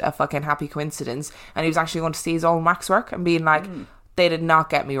was just a fucking happy coincidence, and he was actually going to see his own waxwork and being like, they did not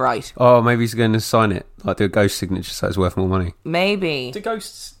get me right. Oh, maybe he's going to sign it, like do a ghost signature so it's worth more money. Maybe. Do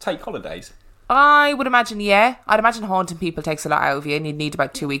ghosts take holidays? I would imagine, yeah. I'd imagine haunting people takes a lot out of you, and you'd need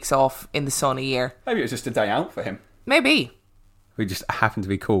about 2 weeks off in the sun a year. Maybe it was just a day out for him. Maybe. We just happened to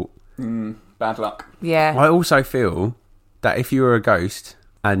be caught. Bad luck. Yeah. I also feel that if you were a ghost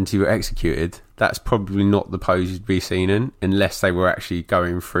and you were executed, that's probably not the pose you'd be seen in, unless they were actually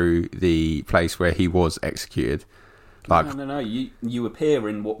going through the place where he was executed. Like, No. You appear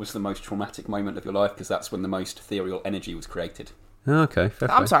in what was the most traumatic moment of your life because that's when the most ethereal energy was created. okay, fair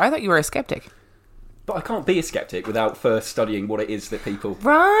I'm play. sorry, I thought you were a skeptic. But I can't be a skeptic without first studying what it is that people...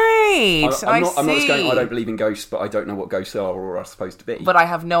 Right. I'm not see. just going, I don't believe in ghosts, but I don't know what ghosts are or are supposed to be. But I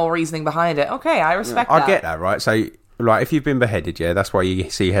have no reasoning behind it. Okay, I respect that. I get that, right? So, like, if you've been beheaded, yeah, that's why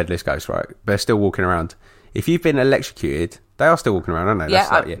you see headless ghosts, right? They're still walking around. If you've been electrocuted, they are still walking around, aren't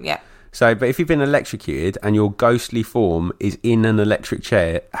they? Yeah. So, but if you've been electrocuted and your ghostly form is in an electric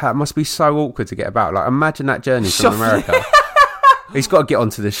chair, that must be so awkward to get about. Like, imagine that journey from America. He's got to get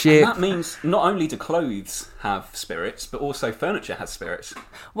onto the ship. And that means not only do clothes have spirits, but also furniture has spirits.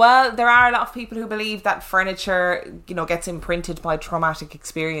 Well, there are a lot of people who believe that furniture, gets imprinted by traumatic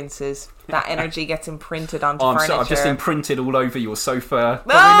experiences. That energy gets imprinted onto furniture. I've just imprinted all over your sofa.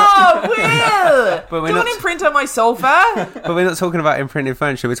 No, Will! Don't imprint on my sofa. But we're not talking about imprinted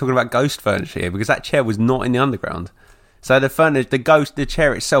furniture. We're talking about ghost furniture here, because that chair was not in the underground. So the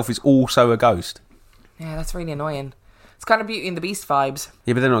chair itself is also a ghost. Yeah, that's really annoying. It's kind of Beauty and the Beast vibes.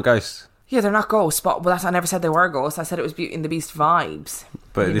 Yeah, but they're not ghosts. Yeah, they're not ghosts, but I never said they were ghosts. I said it was Beauty and the Beast vibes.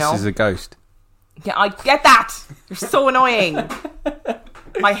 But this is a ghost. Yeah, I get that. You're so annoying.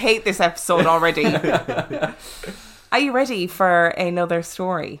 I hate this episode already. Are you ready for another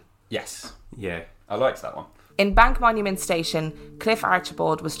story? Yes. Yeah, I liked that one. In Bank Monument Station, Cliff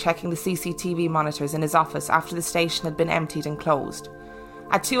Archibald was checking the CCTV monitors in his office after the station had been emptied and closed.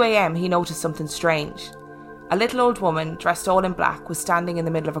 At 2 a.m, he noticed something strange. A little old woman, dressed all in black, was standing in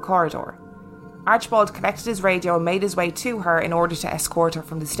the middle of a corridor. Archibald connected his radio and made his way to her in order to escort her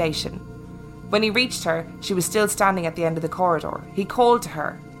from the station. When he reached her, she was still standing at the end of the corridor. He called to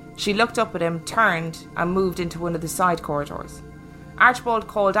her. She looked up at him, turned, and moved into one of the side corridors. Archibald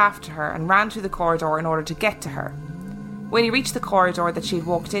called after her and ran through the corridor in order to get to her. When he reached the corridor that she had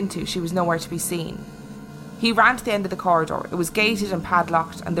walked into, she was nowhere to be seen. He ran to the end of the corridor. It was gated and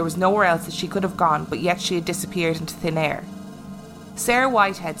padlocked, and there was nowhere else that she could have gone, but yet she had disappeared into thin air. Sarah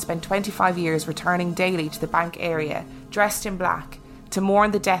Whitehead spent 25 years returning daily to the bank area, dressed in black, to mourn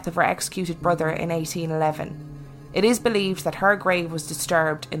the death of her executed brother in 1811. It is believed that her grave was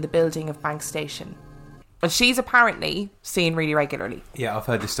disturbed in the building of Bank Station. And she's apparently seen really regularly. Yeah, I've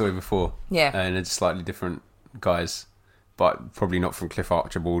heard this story before. Yeah. And it's slightly different guys, but probably not from Cliff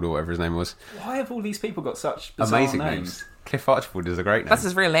Archibald or whatever his name was. Why have all these people got such bizarre amazing names? Cliff Archibald is a great name. That's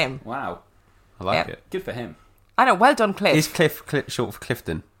his real name. Wow. I like Yeah. it. Good for him. I know, well done, Cliff. Is Cliff short for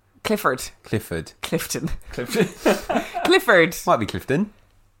Clifton? Clifford. Clifford. Clifton. Clifton. Clifford. Might be Clifton.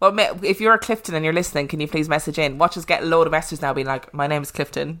 Well, if you're a Clifton and you're listening, can you please message in? Watch us get a load of messages now being like, my name is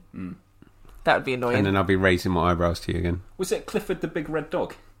Clifton. That would be annoying. And then I'll be raising my eyebrows to you again. Was it Clifford the Big Red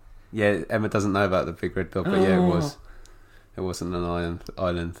Dog? Yeah, Emma doesn't know about the big red dog, but yeah, it was. It wasn't an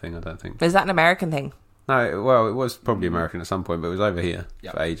island thing, I don't think. Is that an American thing? No, well, it was probably American at some point, but it was over here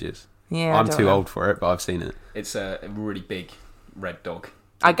Yep. for ages. Yeah, I'm I don't too know. old for it, but I've seen it. It's a really big red dog.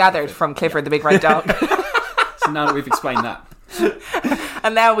 I gathered from Clifford the Big Red Dog. So now that we've explained that,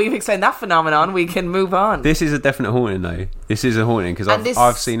 And now we've explained that phenomenon, we can move on. This is a definite haunting, though. This is a haunting because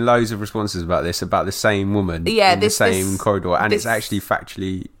I've seen loads of responses about this, about the same woman in the same corridor, and it's actually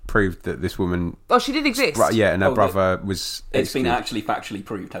factually proved that this woman... Oh, she did exist? Right, yeah, and her brother was... it's been actually factually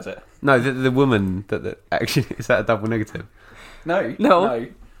proved, has it? No, the woman that actually... Is that a double negative? No.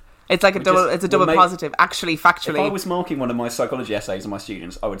 It's like a double positive. Actually, factually. If I was marking one of my psychology essays on my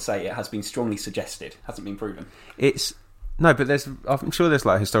students, I would say it has been strongly suggested, hasn't been proven. It's... No, but I'm sure there's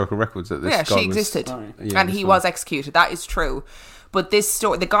like historical records that this guy she existed. Yeah, and he was executed. That is true. But this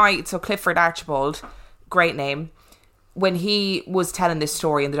story, the guy, so Clifford Archibald, great name, when he was telling this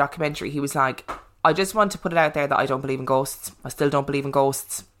story in the documentary, he was like, I just want to put it out there that I don't believe in ghosts. I still don't believe in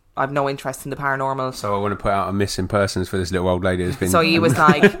ghosts. I have no interest in the paranormal. So I want to put out a missing persons for this little old lady that's been... So he was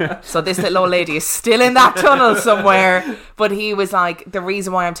like, so this little old lady is still in that tunnel somewhere. But he was like, the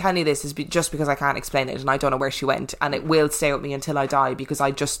reason why I'm telling you this is just because I can't explain it and I don't know where she went, and it will stay with me until I die because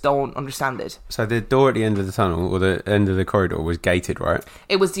I just don't understand it. So the door at the end of the tunnel, or the end of the corridor, was gated, right?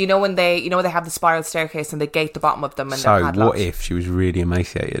 It was, when they have the spiral staircase and they gate the bottom of them and so they're padlocked. What if she was really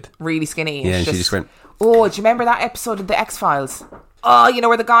emaciated? Really skinny. Yeah, and she just went... Oh, do you remember that episode of The X-Files? Oh,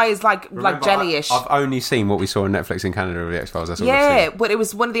 where the guy is like jellyish. I've only seen what we saw on Netflix in Canada of the X-Files. That's all I've seen. But it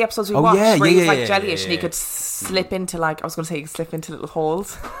was one of the episodes we watched where he was like jellyish and he could slip into slip into little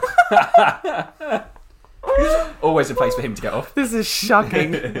holes. Always a place for him to get off. This is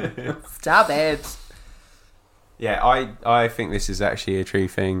shocking. Stop it. Yeah, I think this is actually a true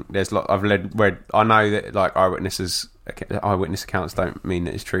thing. There's I've read. I know that like eyewitness accounts don't mean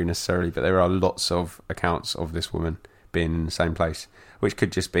that it's true necessarily, but there are lots of accounts of this woman being in the same place, which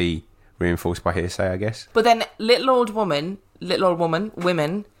could just be reinforced by hearsay, I guess. But then little old women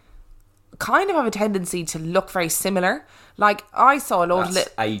kind of have a tendency to look very similar. Like I saw a load of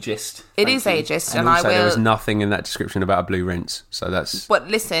ageist. It is ageist, and also there was nothing in that description about a blue rinse, so that's... But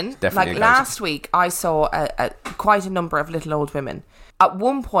listen, like last week I saw quite a number of little old women. At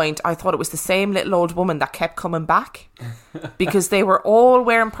one point I thought it was the same little old woman that kept coming back because they were all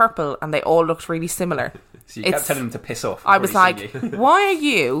wearing purple and they all looked really similar. So you kept telling them to piss off. I was like, why do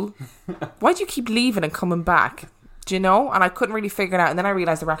you keep leaving and coming back? Do you know? And I couldn't really figure it out. And then I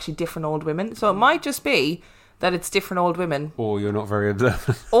realised they were actually different old women. So it might just be that it's different old women. Or you're not very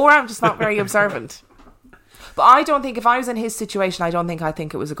observant. Or I'm just not very observant. But I don't think, if I was in his situation, I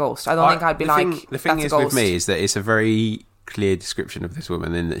think it was a ghost. I don't think I'd be the thing is with me is that it's a very clear description of this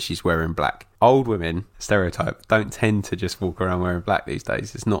woman in that she's wearing black. Old women, stereotype, don't tend to just walk around wearing black these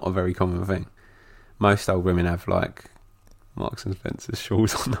days. It's not a very common thing. Most old women have like Marks and Spencer's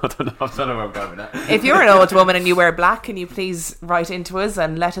shawls on. I don't know where I'm going with that. If you're an old woman and you wear black, can you please write into us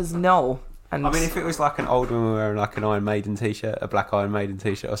and let us know? And I mean, if it was like an old woman wearing like an Iron Maiden t-shirt, a black Iron Maiden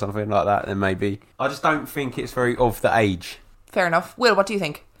t-shirt or something like that, then maybe. I just don't think it's very of the age. Fair enough. Will, what do you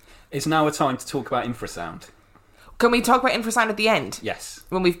think? It's now a time to talk about infrasound. Can we talk about infrasound at the end? Yes.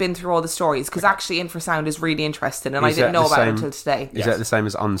 When we've been through all the stories, because actually infrasound is really interesting and I didn't know about it until today. Is that the same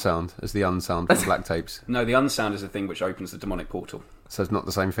as unsound, as the unsound from Black Tapes? No, the unsound is the thing which opens the demonic portal. So it's not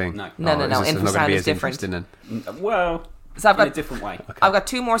the same thing? No. No. Infrasound is different. Well, so in a different way. Okay. I've got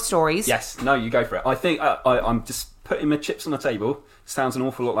two more stories. Yes, no, you go for it. I think I'm just putting my chips on the table. Sounds an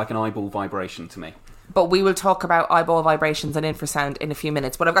awful lot like an eyeball vibration to me. But we will talk about eyeball vibrations and infrasound in a few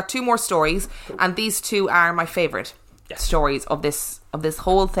minutes. But I've got two more stories, and these two are my favourite stories of this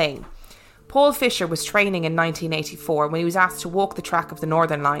whole thing. Paul Fisher was training in 1984 when he was asked to walk the track of the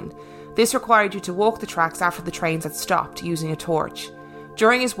Northern Line. This required you to walk the tracks after the trains had stopped using a torch.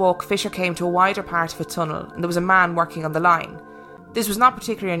 During his walk, Fisher came to a wider part of a tunnel and there was a man working on the line. This was not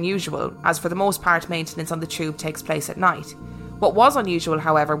particularly unusual, as for the most part maintenance on the tube takes place at night. What was unusual,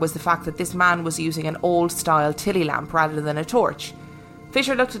 however, was the fact that this man was using an old-style Tilly lamp rather than a torch.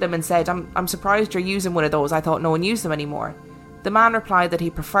 Fisher looked at him and said, I'm surprised you're using one of those. I thought no one used them anymore. The man replied that he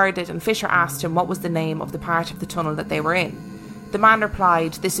preferred it, and Fisher asked him what was the name of the part of the tunnel that they were in. The man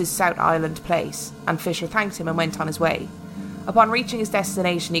replied, "This is South Island Place," and Fisher thanked him and went on his way. Upon reaching his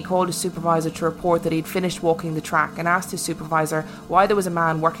destination, he called his supervisor to report that he'd finished walking the track and asked his supervisor why there was a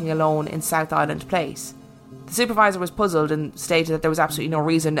man working alone in South Island Place. The supervisor was puzzled and stated that there was absolutely no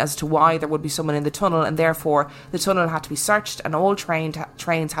reason as to why there would be someone in the tunnel, and therefore the tunnel had to be searched and all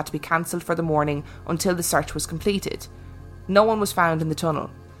trains had to be cancelled for the morning until the search was completed. No one was found in the tunnel.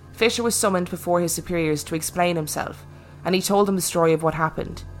 Fisher was summoned before his superiors to explain himself, and he told them the story of what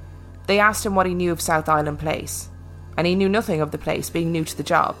happened. They asked him what he knew of South Island Place, and he knew nothing of the place, being new to the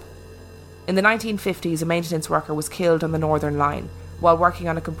job. In the 1950s, a maintenance worker was killed on the Northern Line while working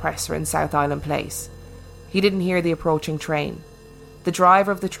on a compressor in South Island Place. He didn't hear the approaching train. The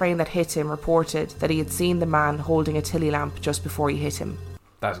driver of the train that hit him reported that he had seen the man holding a Tilly lamp just before he hit him.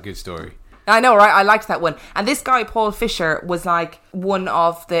 That's a good story. I know, right? I liked that one. And this guy, Paul Fisher, was like one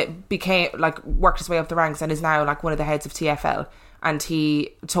of worked his way up the ranks and is now like one of the heads of TfL. And he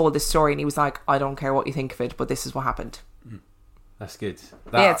told this story and he was like, I don't care what you think of it, but this is what happened. That's good.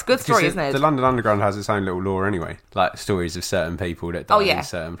 It's a good story, isn't it? The London Underground has its own little lore anyway. Like stories of certain people that died in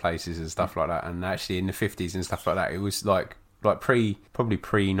certain places and stuff like that. And actually in the 50s and stuff like that, it was probably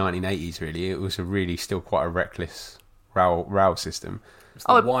pre-1980s really. It was still quite a reckless rail system. It's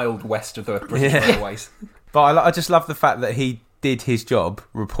the wild west of the British railways. But I just love the fact that he did his job,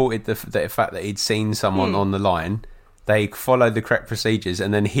 reported the fact that he'd seen someone on the line. They followed the correct procedures,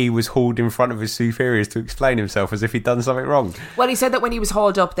 and then he was hauled in front of his superiors to explain himself as if he'd done something wrong. Well, he said that when he was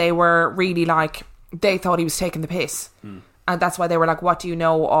hauled up, they were really they thought he was taking the piss. And that's why they were like, what do you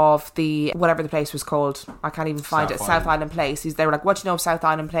know of whatever the place was called? I can't even find it. South Island Place. They were like, what do you know of South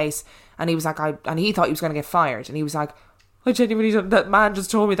Island Place? And he was like, and he thought he was going to get fired. And he was like, I genuinely don't, that man just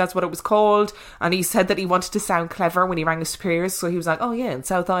told me that's what it was called. And he said that he wanted to sound clever when he rang his superiors, so he was like, oh yeah, in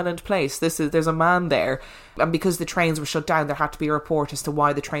South Island Place, there's a man there. And because the trains were shut down, there had to be a report as to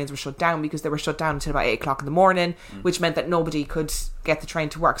why the trains were shut down, because they were shut down until about 8 o'clock in the morning, which meant that nobody could get the train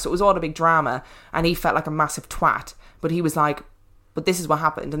to work. So it was all a big drama, and he felt like a massive twat. But he was like, but this is what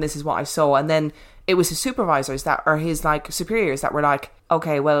happened and this is what I saw. And then it was his supervisors his superiors that were like,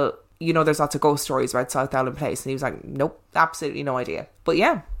 okay, well, you know, there's lots of ghost stories about South Island Place. And he was like, nope, absolutely no idea. But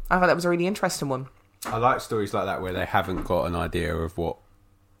yeah, I thought that was a really interesting one. I like stories like that where they haven't got an idea of what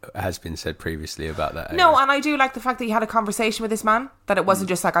has been said previously about that area. No, and I do like the fact that he had a conversation with this man, that it wasn't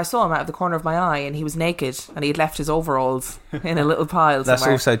just like, I saw him out of the corner of my eye and he was naked and he had left his overalls in a little pile somewhere. That's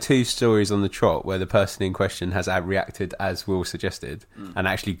also 2 stories on the trot where the person in question has reacted as Will suggested and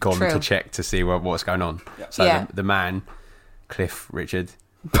actually gone to check to see what's going on. Yep. So the man, Cliff Richard...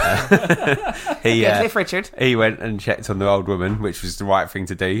 Cliff Richard. He went and checked on the old woman, which was the right thing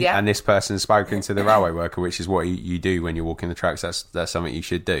to do. Yeah. And this person spoken to the railway worker, which is what you do when you're walking the tracks. That's something you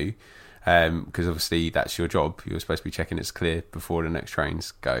should do, because obviously that's your job. You're supposed to be checking it's clear before the next trains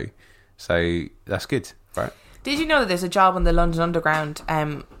go. So that's good, right? Did you know that there's a job on the London Underground?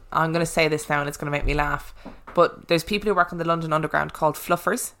 I'm going to say this now, and it's going to make me laugh. But there's people who work on the London Underground called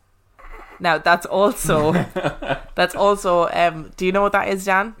fluffers. Now, that's also, do you know what that is,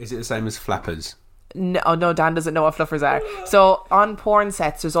 Dan? Is it the same as flappers? No, Dan doesn't know what fluffers are. So, on porn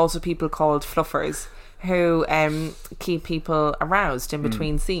sets, there's also people called fluffers who keep people aroused in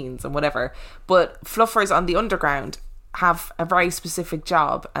between scenes and whatever. But fluffers on the Underground have a very specific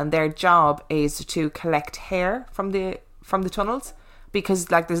job, and their job is to collect hair from the tunnels. Because,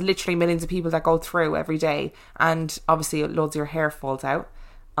 there's literally millions of people that go through every day, and obviously loads of your hair falls out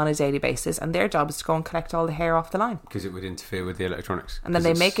on a daily basis, and their job is to go and collect all the hair off the line. Because it would interfere with the electronics. And then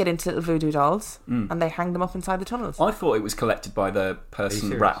they make it into little voodoo dolls, and they hang them up inside the tunnels. I thought it was collected by the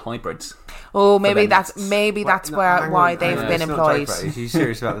person rat hybrids. Oh, maybe that's why they've been employed. Are you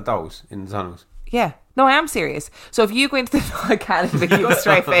serious about the dolls in the tunnels? Yeah. No, I am serious. So if you go into the... I can't even keep a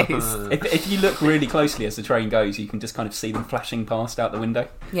straight face. If you look really closely as the train goes, you can just kind of see them flashing past out the window.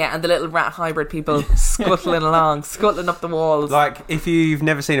 Yeah, and the little rat hybrid people scuttling along, scuttling up the walls. If you've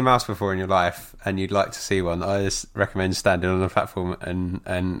never seen a mouse before in your life and you'd like to see one, I just recommend standing on a platform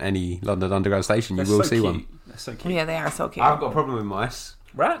and any London Underground station. You will see one. They're so cute. Yeah, they are so cute. I've got a problem with mice.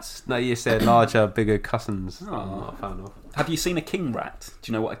 Rats? No, you said larger, bigger cousins. I'm not a fan of. Have you seen a king rat?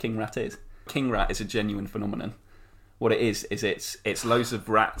 Do you know what a king rat is? King rat is a genuine phenomenon what it is it's loads of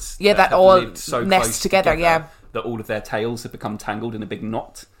rats. Yeah, that have all lived so nest close together, yeah. That all of their tails have become tangled in a big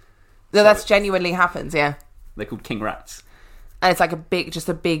knot. No, So that's genuinely happens, yeah. They're called king rats. And it's like a big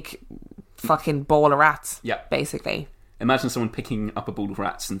fucking ball of rats. Yeah. Basically. Imagine someone picking up a ball of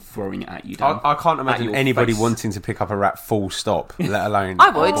rats and throwing it at you. Down, I can't imagine at your anybody face. wanting to pick up a rat full stop, let alone... I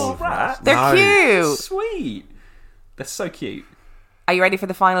would. Oh, rats. They're No. cute. Sweet. They're so cute. Are you ready for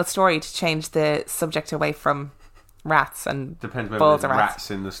the final story to change the subject away from rats and Depends whether balls there's of rats? rats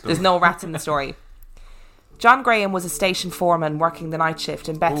in the story. There's no rats in the story. John Graham was a station foreman working the night shift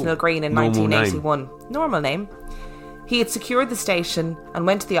in Bethnal Green in normal 1981. Normal name. He had secured the station and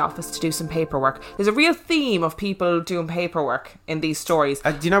went to the office to do some paperwork. There's a real theme of people doing paperwork in these stories.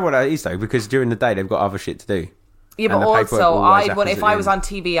 Do you know what that is, though? Because during the day, they've got other shit to do. Yeah, And but the paperwork also, always if happens at I the was end. on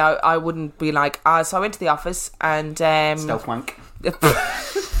TV, I wouldn't be like, so I went to the office and... Stealth wank. That's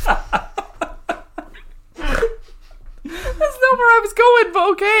not where I was going, but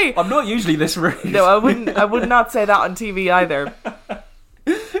okay. I'm not usually this rude. No, I would not say that on TV either.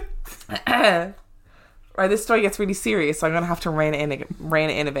 Right, this story gets really serious, so I'm going to have to rein it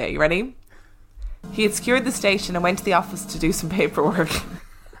in a bit. You ready? He had secured the station and went to the office to do some paperwork.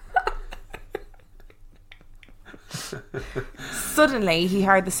 Suddenly, he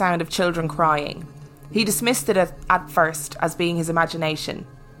heard the sound of children crying. He dismissed it at first as being his imagination.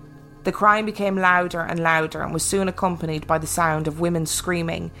 The crying became louder and louder and was soon accompanied by the sound of women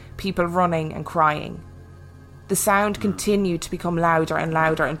screaming, people running and crying. The sound continued to become louder and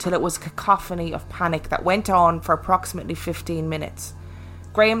louder until it was a cacophony of panic that went on for approximately 15 minutes.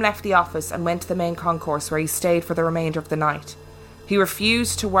 Graham left the office and went to the main concourse where he stayed for the remainder of the night. He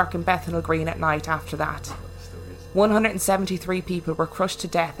refused to work in Bethnal Green at night after that. 173 people were crushed to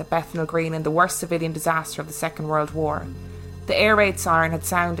death at Bethnal Green in the worst civilian disaster of the Second World War. The air raid siren had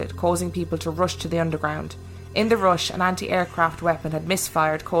sounded, causing people to rush to the underground. In the rush, an anti-aircraft weapon had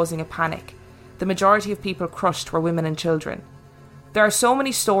misfired, causing a panic. The majority of people crushed were women and children. There are so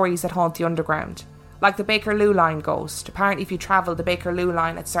many stories that haunt the underground. Like the Bakerloo line ghost. Apparently if you travel the Bakerloo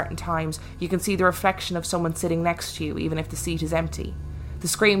line at certain times, you can see the reflection of someone sitting next to you, even if the seat is empty. The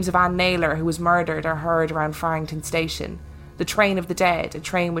screams of Anne Naylor, who was murdered, are heard around Farrington Station. The train of the dead, a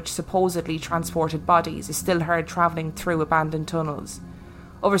train which supposedly transported bodies, is still heard travelling through abandoned tunnels.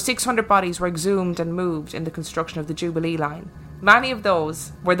 Over 600 bodies were exhumed and moved in the construction of the Jubilee line. Many of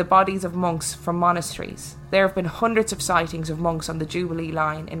those were the bodies of monks from monasteries. There have been hundreds of sightings of monks on the Jubilee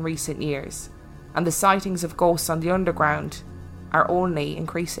line in recent years, and the sightings of ghosts on the underground are only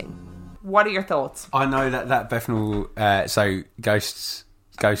increasing. What are your thoughts? I know that Bethnal... so, ghosts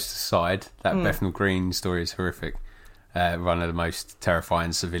aside, that Bethnal Green story is horrific. One of the most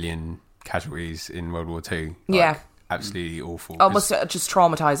terrifying civilian casualties in World War II. Yeah. Absolutely awful. Almost just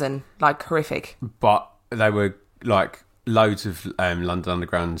traumatising, like horrific. But they were like... Loads of London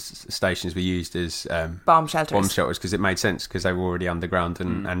Underground stations were used as bomb shelters because it made sense because they were already underground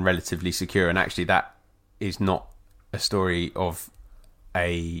and relatively secure. And actually, that is not a story of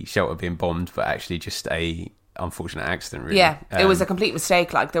a shelter being bombed, but actually just a unfortunate accident. Really, yeah, it was a complete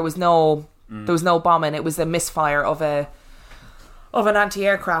mistake. Like there was no bombing. It was a misfire of an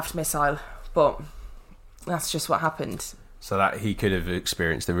anti-aircraft missile. But that's just what happened. So that he could have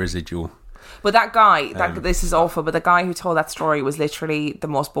experienced the residual. But that guy, this is awful, but the guy who told that story was literally the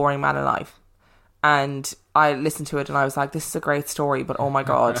most boring man alive. And I listened to it and I was like, this is a great story, but oh my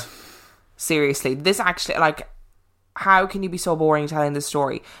God. Seriously, this actually, like, how can you be so boring telling this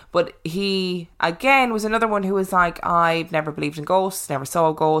story? But he, again, was another one who was like, I've never believed in ghosts, never saw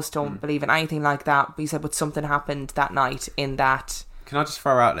a ghost, don't believe in anything like that. But he said, but something happened that night in that. Can I just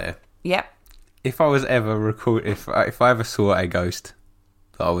throw out there? Yep. If I was ever if I ever saw a ghost...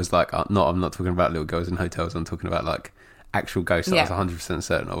 I was like, I'm not talking about little girls in hotels. I'm talking about like actual ghosts that I was 100%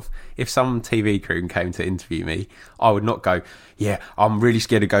 certain of. If some TV crew came to interview me, I would not go, yeah, I'm really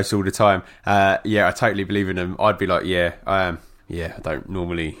scared of ghosts all the time. Yeah, I totally believe in them. I'd be like, yeah, I don't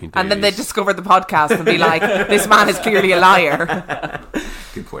normally do And then they'd discover the podcast and be like, this man is clearly a liar.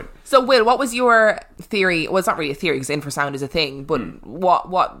 Good point. So, Will, what was your theory? Well, it's not really a theory because infrasound is a thing, but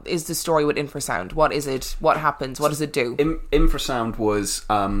what is the story with infrasound? What is it? What happens? What does it do? Infrasound was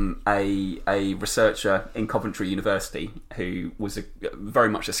a researcher in Coventry University who was very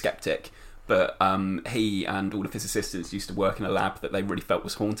much a skeptic, but he and all of his assistants used to work in a lab that they really felt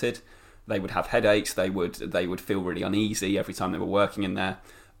was haunted. They would have headaches. They would feel really uneasy every time they were working in there.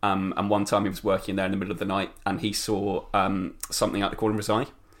 And one time he was working there in the middle of the night and he saw something out the corner of his eye.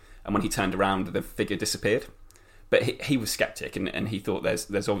 And when he turned around, the figure disappeared. But he was sceptic and he thought there's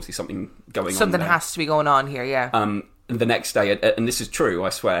obviously something going on. Something has to be going on here, yeah. The next day, and this is true,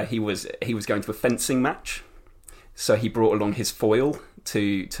 I swear, he was going to a fencing match. So he brought along his foil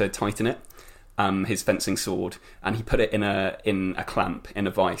to tighten it, his fencing sword, and he put it in a clamp, in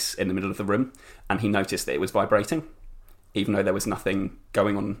a vice in the middle of the room, and he noticed that it was vibrating, even though there was nothing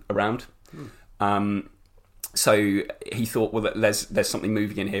going on around. So he thought, well, there's something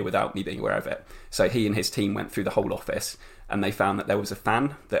moving in here without me being aware of it. So he and his team went through the whole office, and they found that there was a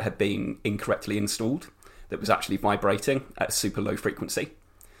fan that had been incorrectly installed that was actually vibrating at a super low frequency.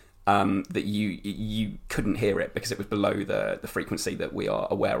 That you couldn't hear it because it was below the frequency that we are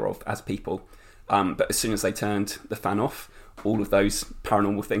aware of as people. But as soon as they turned the fan off, all of those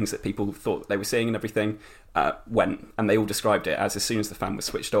paranormal things that people thought they were seeing and everything went. And they all described it as soon as the fan was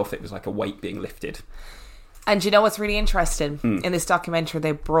switched off, it was like a weight being lifted. And you know what's really interesting? In this documentary,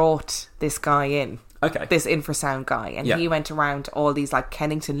 they brought this guy in. Okay. This infrasound guy. And he went around all these, like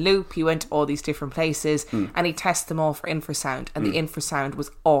Kennington Loop. He went to all these different places. And he tested them all for infrasound. And the infrasound was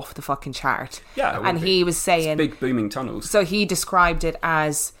off the fucking chart. Yeah. And he was saying... It's big booming tunnels. So he described it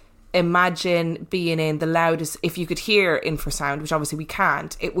as... Imagine being in the loudest... If you could hear infrasound, which obviously we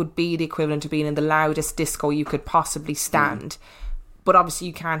can't, it would be the equivalent of being in the loudest disco you could possibly stand. But obviously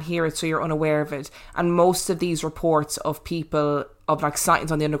you can't hear it, so you're unaware of it. And most of these reports of people, of like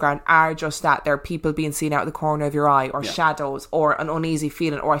sightings on the underground, are just that. They're people being seen out of the corner of your eye, or shadows, or an uneasy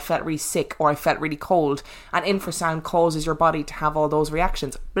feeling, or I felt really sick, or I felt really cold. And infrasound causes your body to have all those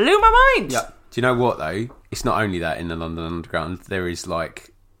reactions. Blew my mind! Yeah. Do you know what, though? It's not only that in the London Underground. There is like...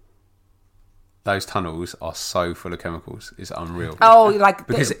 Those tunnels are so full of chemicals. It's unreal. Oh, like,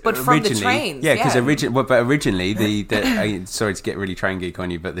 but from the trains. Yeah, because originally, sorry to get really train geek on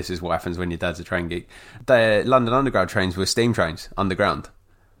you, but this is what happens when your dad's a train geek. The London Underground trains were steam trains underground.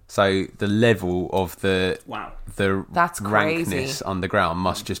 So the level of the That's rankness crazy. underground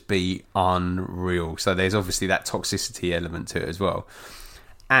must just be unreal. So there's obviously that toxicity element to it as well.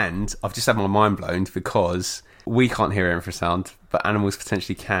 And I've just had my mind blown because we can't hear infrasound, but animals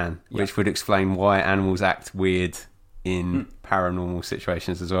potentially can, which would explain why animals act weird in paranormal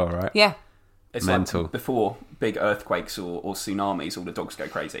situations as well, right? Yeah. It's mental. Like before big earthquakes or tsunamis, all the dogs go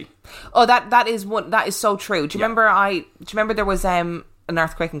crazy. Oh, that is so true. Do you remember there was an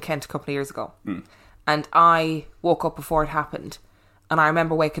earthquake in Kent a couple of years ago, and I woke up before it happened, and I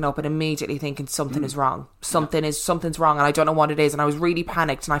remember waking up and immediately thinking something is wrong. Something's wrong, and I don't know what it is. And I was really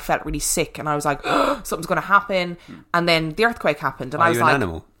panicked, and I felt really sick, and I was like, oh, something's going to happen. And then the earthquake happened, and I was like, an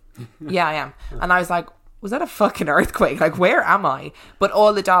animal? Yeah, I am. And I was like, was that a fucking earthquake? Like, where am I? But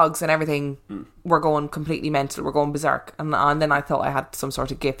all the dogs and everything were going completely mental. Were going berserk. And then I thought I had some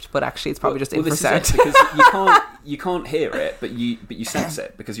sort of gift, but actually it's probably just infrasound. This is it, because you can't hear it, but you sense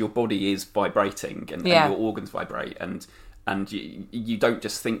it because your body is vibrating and your organs vibrate and you don't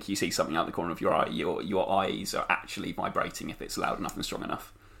just think you see something out the corner of your eye. Your eyes are actually vibrating if it's loud enough and strong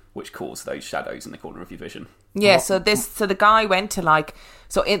enough, which cause those shadows in the corner of your vision. Yeah, so the guy went to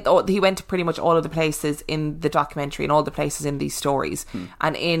he went to pretty much all of the places in the documentary and all the places in these stories,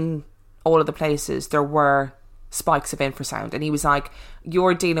 and in all of the places there were spikes of infrasound, and he was like,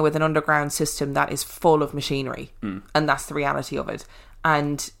 you're dealing with an underground system that is full of machinery, and that's the reality of it,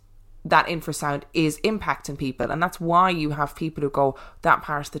 and that infrasound is impacting people, and that's why you have people who go, that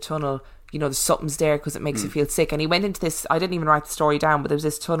part of the tunnel, you know, there's something's there because it makes you feel sick. And he went into this, I didn't even write the story down, but there was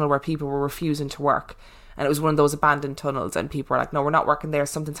this tunnel where people were refusing to work, and it was one of those abandoned tunnels, and people were like, no, we're not working there,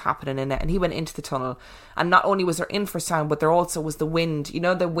 something's happening in it. And he went into the tunnel, and not only was there infrasound, but there also was the wind, you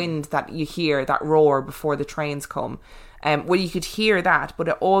know, the wind that you hear, that roar before the trains come, well, you could hear that, but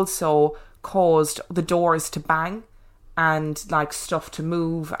it also caused the doors to bang and like stuff to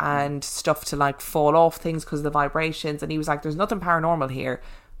move and stuff to like fall off things because of the vibrations. And he was like, there's nothing paranormal here,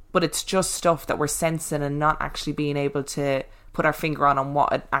 but it's just stuff that we're sensing and not actually being able to put our finger on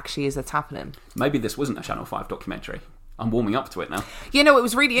what it actually is that's happening. Maybe this wasn't a Channel 5 documentary. I'm warming up to it now. You know, it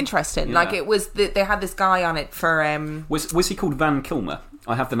was really interesting. Yeah. Like, it was they had this guy on it for was he called Van Kilmer?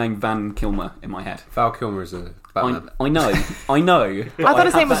 I have the name Van Kilmer in my head. Val Kilmer is a Batman. I know. I thought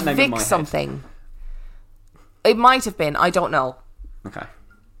his name was Vic something. It might have been. I don't know. Okay.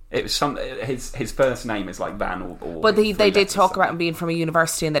 It was his first name is like Van or but they did talk about him being from a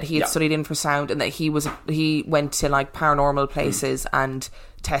university and that he had studied infrasound and that he went to like paranormal places and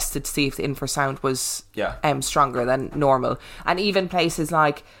tested to see if the infrasound was stronger than normal. And even places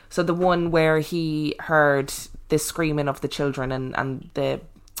like, so the one where he heard the screaming of the children and the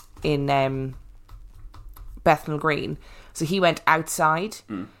in Bethnal Green, so he went outside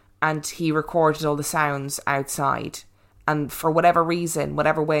and he recorded all the sounds outside. And for whatever reason,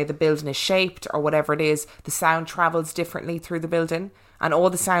 whatever way the building is shaped or whatever it is, the sound travels differently through the building. And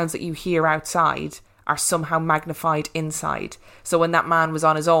all the sounds that you hear outside are somehow magnified inside. So when that man was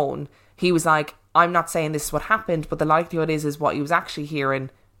on his own, he was like, I'm not saying this is what happened, but the likelihood is what he was actually hearing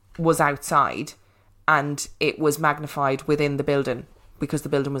was outside, and it was magnified within the building because the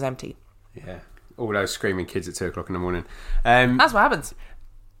building was empty. Yeah. All those screaming kids at 2 o'clock in the morning. That's what happens.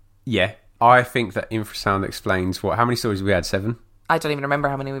 Yeah. I think that infrasound explains how many stories have we had? 7? I don't even remember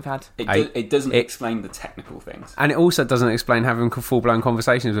how many we've had. It doesn't explain the technical things. And it also doesn't explain having full-blown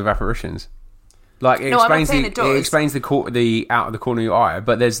conversations with apparitions. Like, it explains it explains the out of the corner of your eye,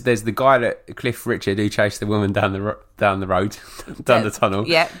 but there's the guy that Cliff Richard who chased the woman down the road, down the tunnel.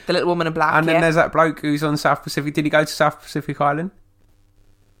 Yeah, the little woman in black. And then there's that bloke who's on South Pacific. Did he go to South Pacific Island?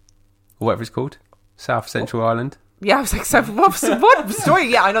 Or whatever it's called? South Central Island? Yeah, I was like, what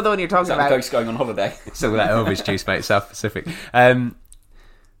story? Yeah, I know the one you're talking about. Ghost going on holiday. It's all that Elvis juice, mate, South Pacific.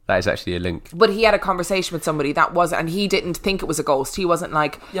 That is actually a link. But he had a conversation with somebody and he didn't think it was a ghost. He wasn't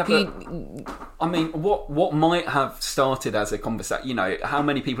like... Yeah, I mean, what might have started as a conversation, you know, how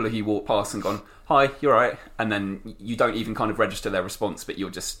many people have you walked past and gone, hi, you're right, and then you don't even kind of register their response, but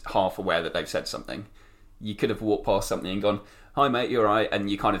you're just half aware that they've said something. You could have walked past something and gone, hi mate, you're right, and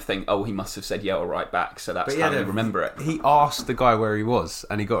you kind of think, oh, he must have said yeah, all right back, so that's how you remember it. He asked the guy where he was,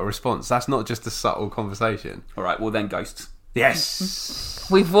 and he got a response. That's not just a subtle conversation. All right, well then ghosts. Yes.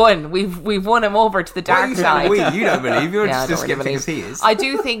 We've won. We've won him over to the dark side. You don't believe. You're just as really skeptic as he is. I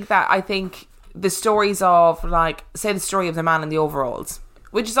do think the stories of, like, say the story of the man in the overalls,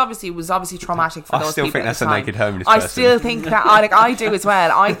 which was obviously traumatic for those people. I still think that's a naked homeless person. I still think that, I do as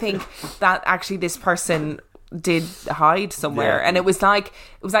well. I think that actually this person did hide somewhere, and it was like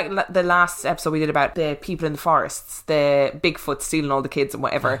the last episode we did about the people in the forests, the Bigfoot stealing all the kids and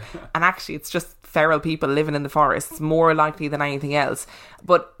whatever, and actually it's just feral people living in the forests more likely than anything else.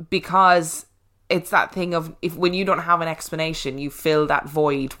 But because it's that thing of, if when you don't have an explanation, you fill that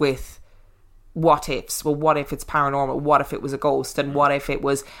void with what ifs. Well, what if it's paranormal? What if it was a ghost? And what if it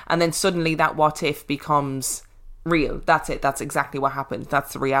was... And then suddenly that what if becomes real. That's it. That's exactly what happened.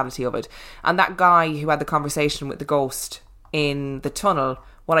 That's the reality of it. And that guy who had the conversation with the ghost in the tunnel,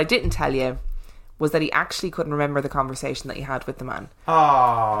 what I didn't tell you was that he actually couldn't remember the conversation that he had with the man.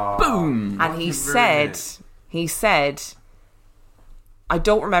 Oh, boom! And he said, I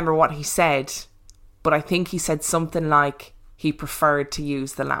don't remember what he said, but I think he said something like he preferred to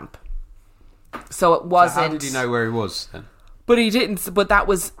use the lamp. So it wasn't... So how did he know where he was then? But he didn't. But that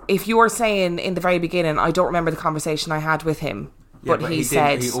was... If you were saying in the very beginning, I don't remember the conversation I had with him, yeah, but he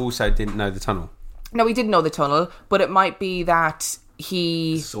said... He also didn't know the tunnel. No, he didn't know the tunnel, but it might be that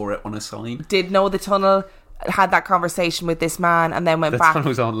he... Saw it on a sign. Did know the tunnel, had that conversation with this man, and then went back... The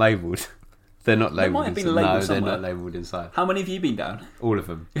tunnels aren't labelled. They're not labelled. They might have been labelled somewhere. No, they're not labelled inside. How many have you been down? All of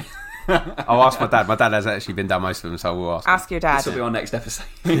them. I'll ask my dad. My dad has actually been down most of them, so we'll ask. Ask your dad. This will be our next episode.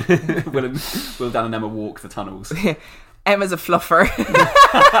 Will Dan and Emma walk the tunnels? Emma's a fluffer.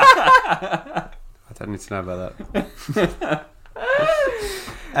 I don't need to know about that.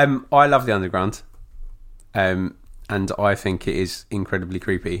 I love the underground, and I think it is incredibly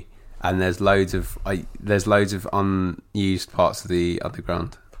creepy. And there's loads of unused parts of the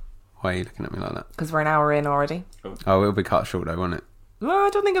underground. Why are you looking at me like that? Because we're an hour in already. Oh, it'll be cut short though, won't it? Well, I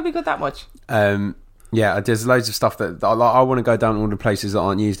don't think it'll be good that much. Yeah, there's loads of stuff that I want to go down all the places that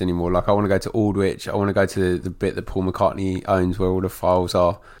aren't used anymore. Like, I want to go to Aldwych. I want to go to the bit that Paul McCartney owns, where all the files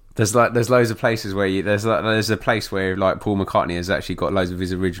are. There's loads of places where there's a place where, like, Paul McCartney has actually got loads of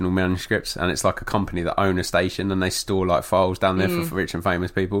his original manuscripts, and it's like a company that own a station, and they store like files down there for rich and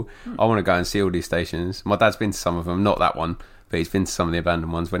famous people. I want to go and see all these stations. My dad's been to some of them, not that one, but he's been to some of the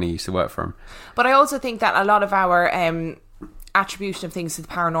abandoned ones when he used to work for him. But I also think that a lot of our attribution of things to the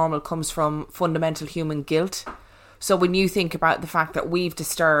paranormal comes from fundamental human guilt. So when you think about the fact that we've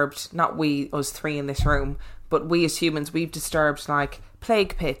disturbed, not we, us three in this room, but we as humans, we've disturbed like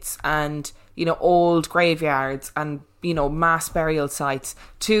plague pits and, you know, old graveyards and, you know, mass burial sites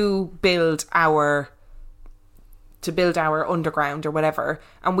to build our underground or whatever,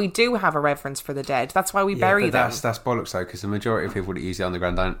 and we do have a reverence for the dead. That's why we bury them. That's bollocks though, because the majority of people that use the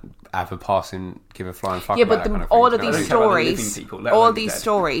underground don't have a passing, give a flying fuck. Yeah, but all of these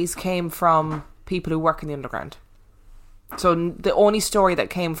stories came from people who work in the underground. So the only story that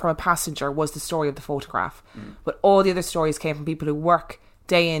came from a passenger was the story of the photograph, but all the other stories came from people who work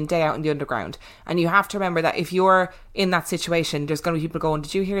day in, day out in the underground. And you have to remember that if you're in that situation, there's going to be people going,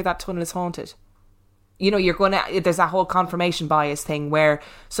 "Did you hear that tunnel is haunted?" You know, there's that whole confirmation bias thing where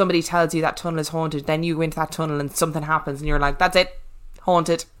somebody tells you that tunnel is haunted, then you go into that tunnel and something happens and you're like, that's it,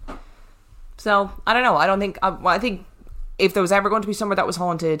 haunted. So, I don't know. I think if there was ever going to be somewhere that was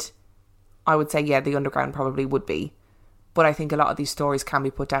haunted, I would say, yeah, the underground probably would be. But I think a lot of these stories can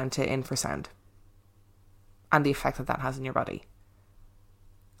be put down to infrasound and the effect that has on your body.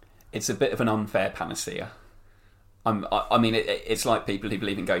 it's a bit of an unfair panacea. I mean, it's like people who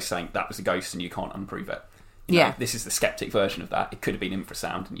believe in ghosts saying that was a ghost and you can't unprove it. You know, this is the skeptic version of that. It could have been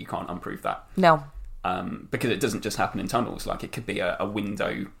infrasound and you can't unprove that. No. Because it doesn't just happen in tunnels. Like, it could be a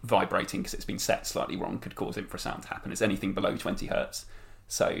window vibrating because it's been set slightly wrong could cause infrasound to happen. It's anything below 20 hertz.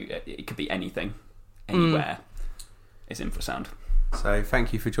 So it could be anything, anywhere is infrasound. So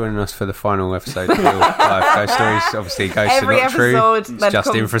thank you for joining us for the final episode of Real Life Ghost Stories. Obviously, ghosts are not true. It's just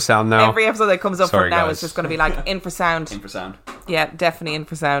infrasound now. Every episode that comes up from now is just going to be like infrasound. Infrasound. Yeah, definitely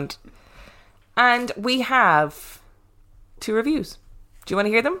infrasound. And we have 2 reviews. Do you want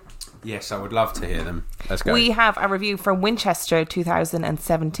to hear them? Yes, I would love to hear them. Let's go. We have a review from Winchester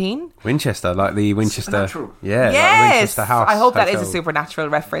 2017. Winchester, like the Winchester. Supernatural. Yeah, yes! Like the Winchester house. I hope that hotel. is a Supernatural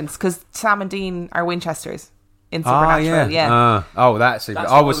reference because Sam and Dean are Winchesters in Supernatural. That's super.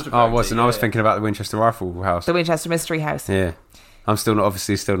 I was thinking about the Winchester Rifle House. The Winchester Mystery House. Yeah. I'm still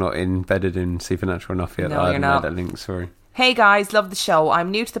not embedded in Supernatural enough yet. No, I you're not. made that link, sorry. Hey guys, love the show.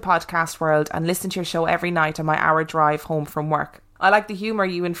 I'm new to the podcast world and listen to your show every night on my hour drive home from work. I like the humour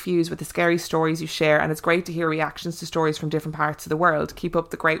you infuse with the scary stories you share, and it's great to hear reactions to stories from different parts of the world. Keep up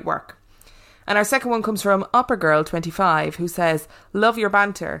the great work. And our second one comes from Uppergirl25, who says, love your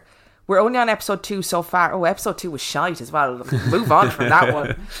banter. We're only on episode 2 so far. Oh, episode 2 was shite as well. Move on from that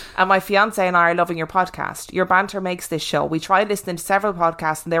one. And my fiance and I are loving your podcast. Your banter makes this show. We tried listening to several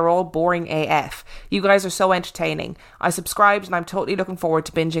podcasts and they were all boring AF. You guys are so entertaining. I subscribed and I'm totally looking forward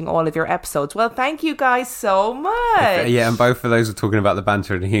to binging all of your episodes. Well, thank you guys so much. Yeah, and both of those are talking about the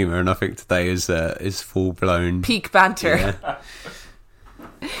banter and humour, and I think today is full blown peak banter. Yeah.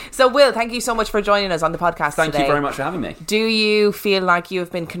 So, Will, thank you so much for joining us on the podcast today. Thank you very much for having me. Do you feel like you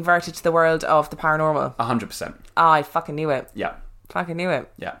have been converted to the world of the paranormal? 100%. Oh, I fucking knew it. Yeah. Fucking knew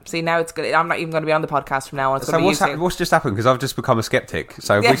it. Yeah. See, now it's good. I'm not even going to be on the podcast from now on. So what's just happened? Because I've just become a skeptic.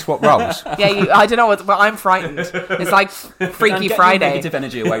 So we swap roles. Yeah, I don't know. But I'm frightened. It's like Freaky get Friday. Your negative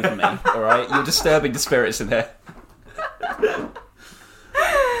energy away from me, all right? You're disturbing the spirits in here.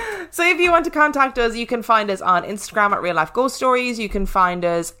 So if you want to contact us, you can find us on Instagram at Real Life Ghost Stories. You can find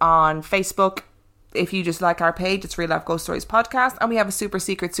us on Facebook. If you just like our page, it's Real Life Ghost Stories Podcast. And we have a super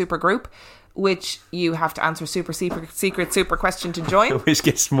secret super group, which you have to answer super question to join. Which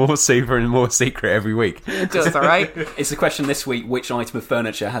gets more super and more secret every week. It does, all right? It's the question this week, which item of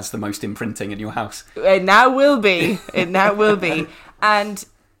furniture has the most imprinting in your house? It now will be. And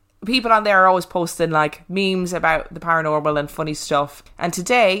people on there are always posting like memes about the paranormal and funny stuff. And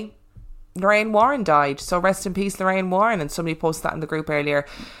today, Lorraine Warren died. So rest in peace, Lorraine Warren. And somebody posted that in the group earlier.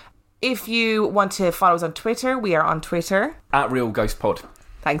 If you want to follow us on Twitter, we are on Twitter. At Real Ghost Pod.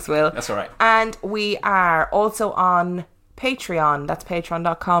 Thanks, Will. That's all right. And we are also on Patreon. That's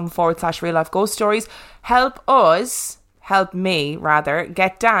patreon.com/Real Life Ghost Stories. Help me,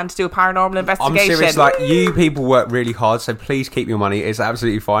 get Dan to do a paranormal investigation. I'm serious, like, you people work really hard, so please keep your money. It's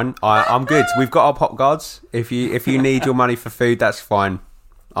absolutely fine. I'm good. We've got our pop guards. If you need your money for food, that's fine.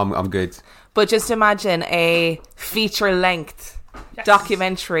 I'm good. But just imagine a feature-length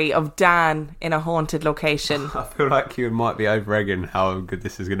documentary of Dan in a haunted location. I feel like you might be over-egging how good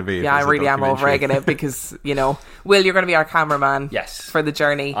this is going to be. Yeah, I really am over-egging it because, Will, you're going to be our cameraman. Yes. For the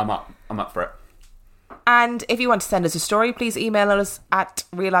journey. I'm up for it. And if you want to send us a story, please email us at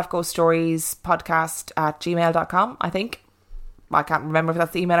reallifeghoststoriespodcast@gmail.com, I think. I can't remember if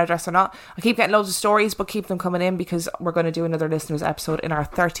that's the email address or not. I keep getting loads of stories, but keep them coming in because we're going to do another listeners episode in our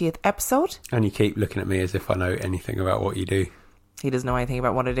 30th episode. And you keep looking at me as if I know anything about what you do. He doesn't know anything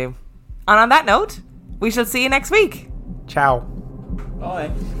about what I do. And on that note, we shall see you next week. Ciao.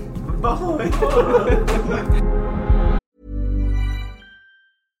 Bye.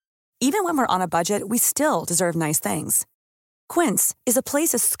 Even when we're on a budget, we still deserve nice things. Quince is a place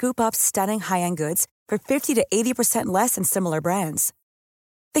to scoop up stunning high-end goods for 50 to 80% less than similar brands.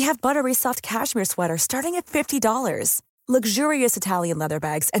 They have buttery soft cashmere sweaters starting at $50, luxurious Italian leather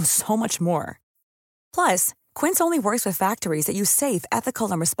bags, and so much more. Plus, Quince only works with factories that use safe,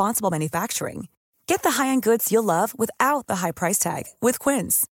 ethical, and responsible manufacturing. Get the high-end goods you'll love without the high price tag with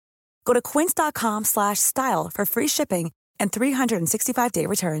Quince. Go to quince.com/style for free shipping and 365-day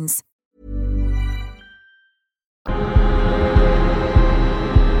returns.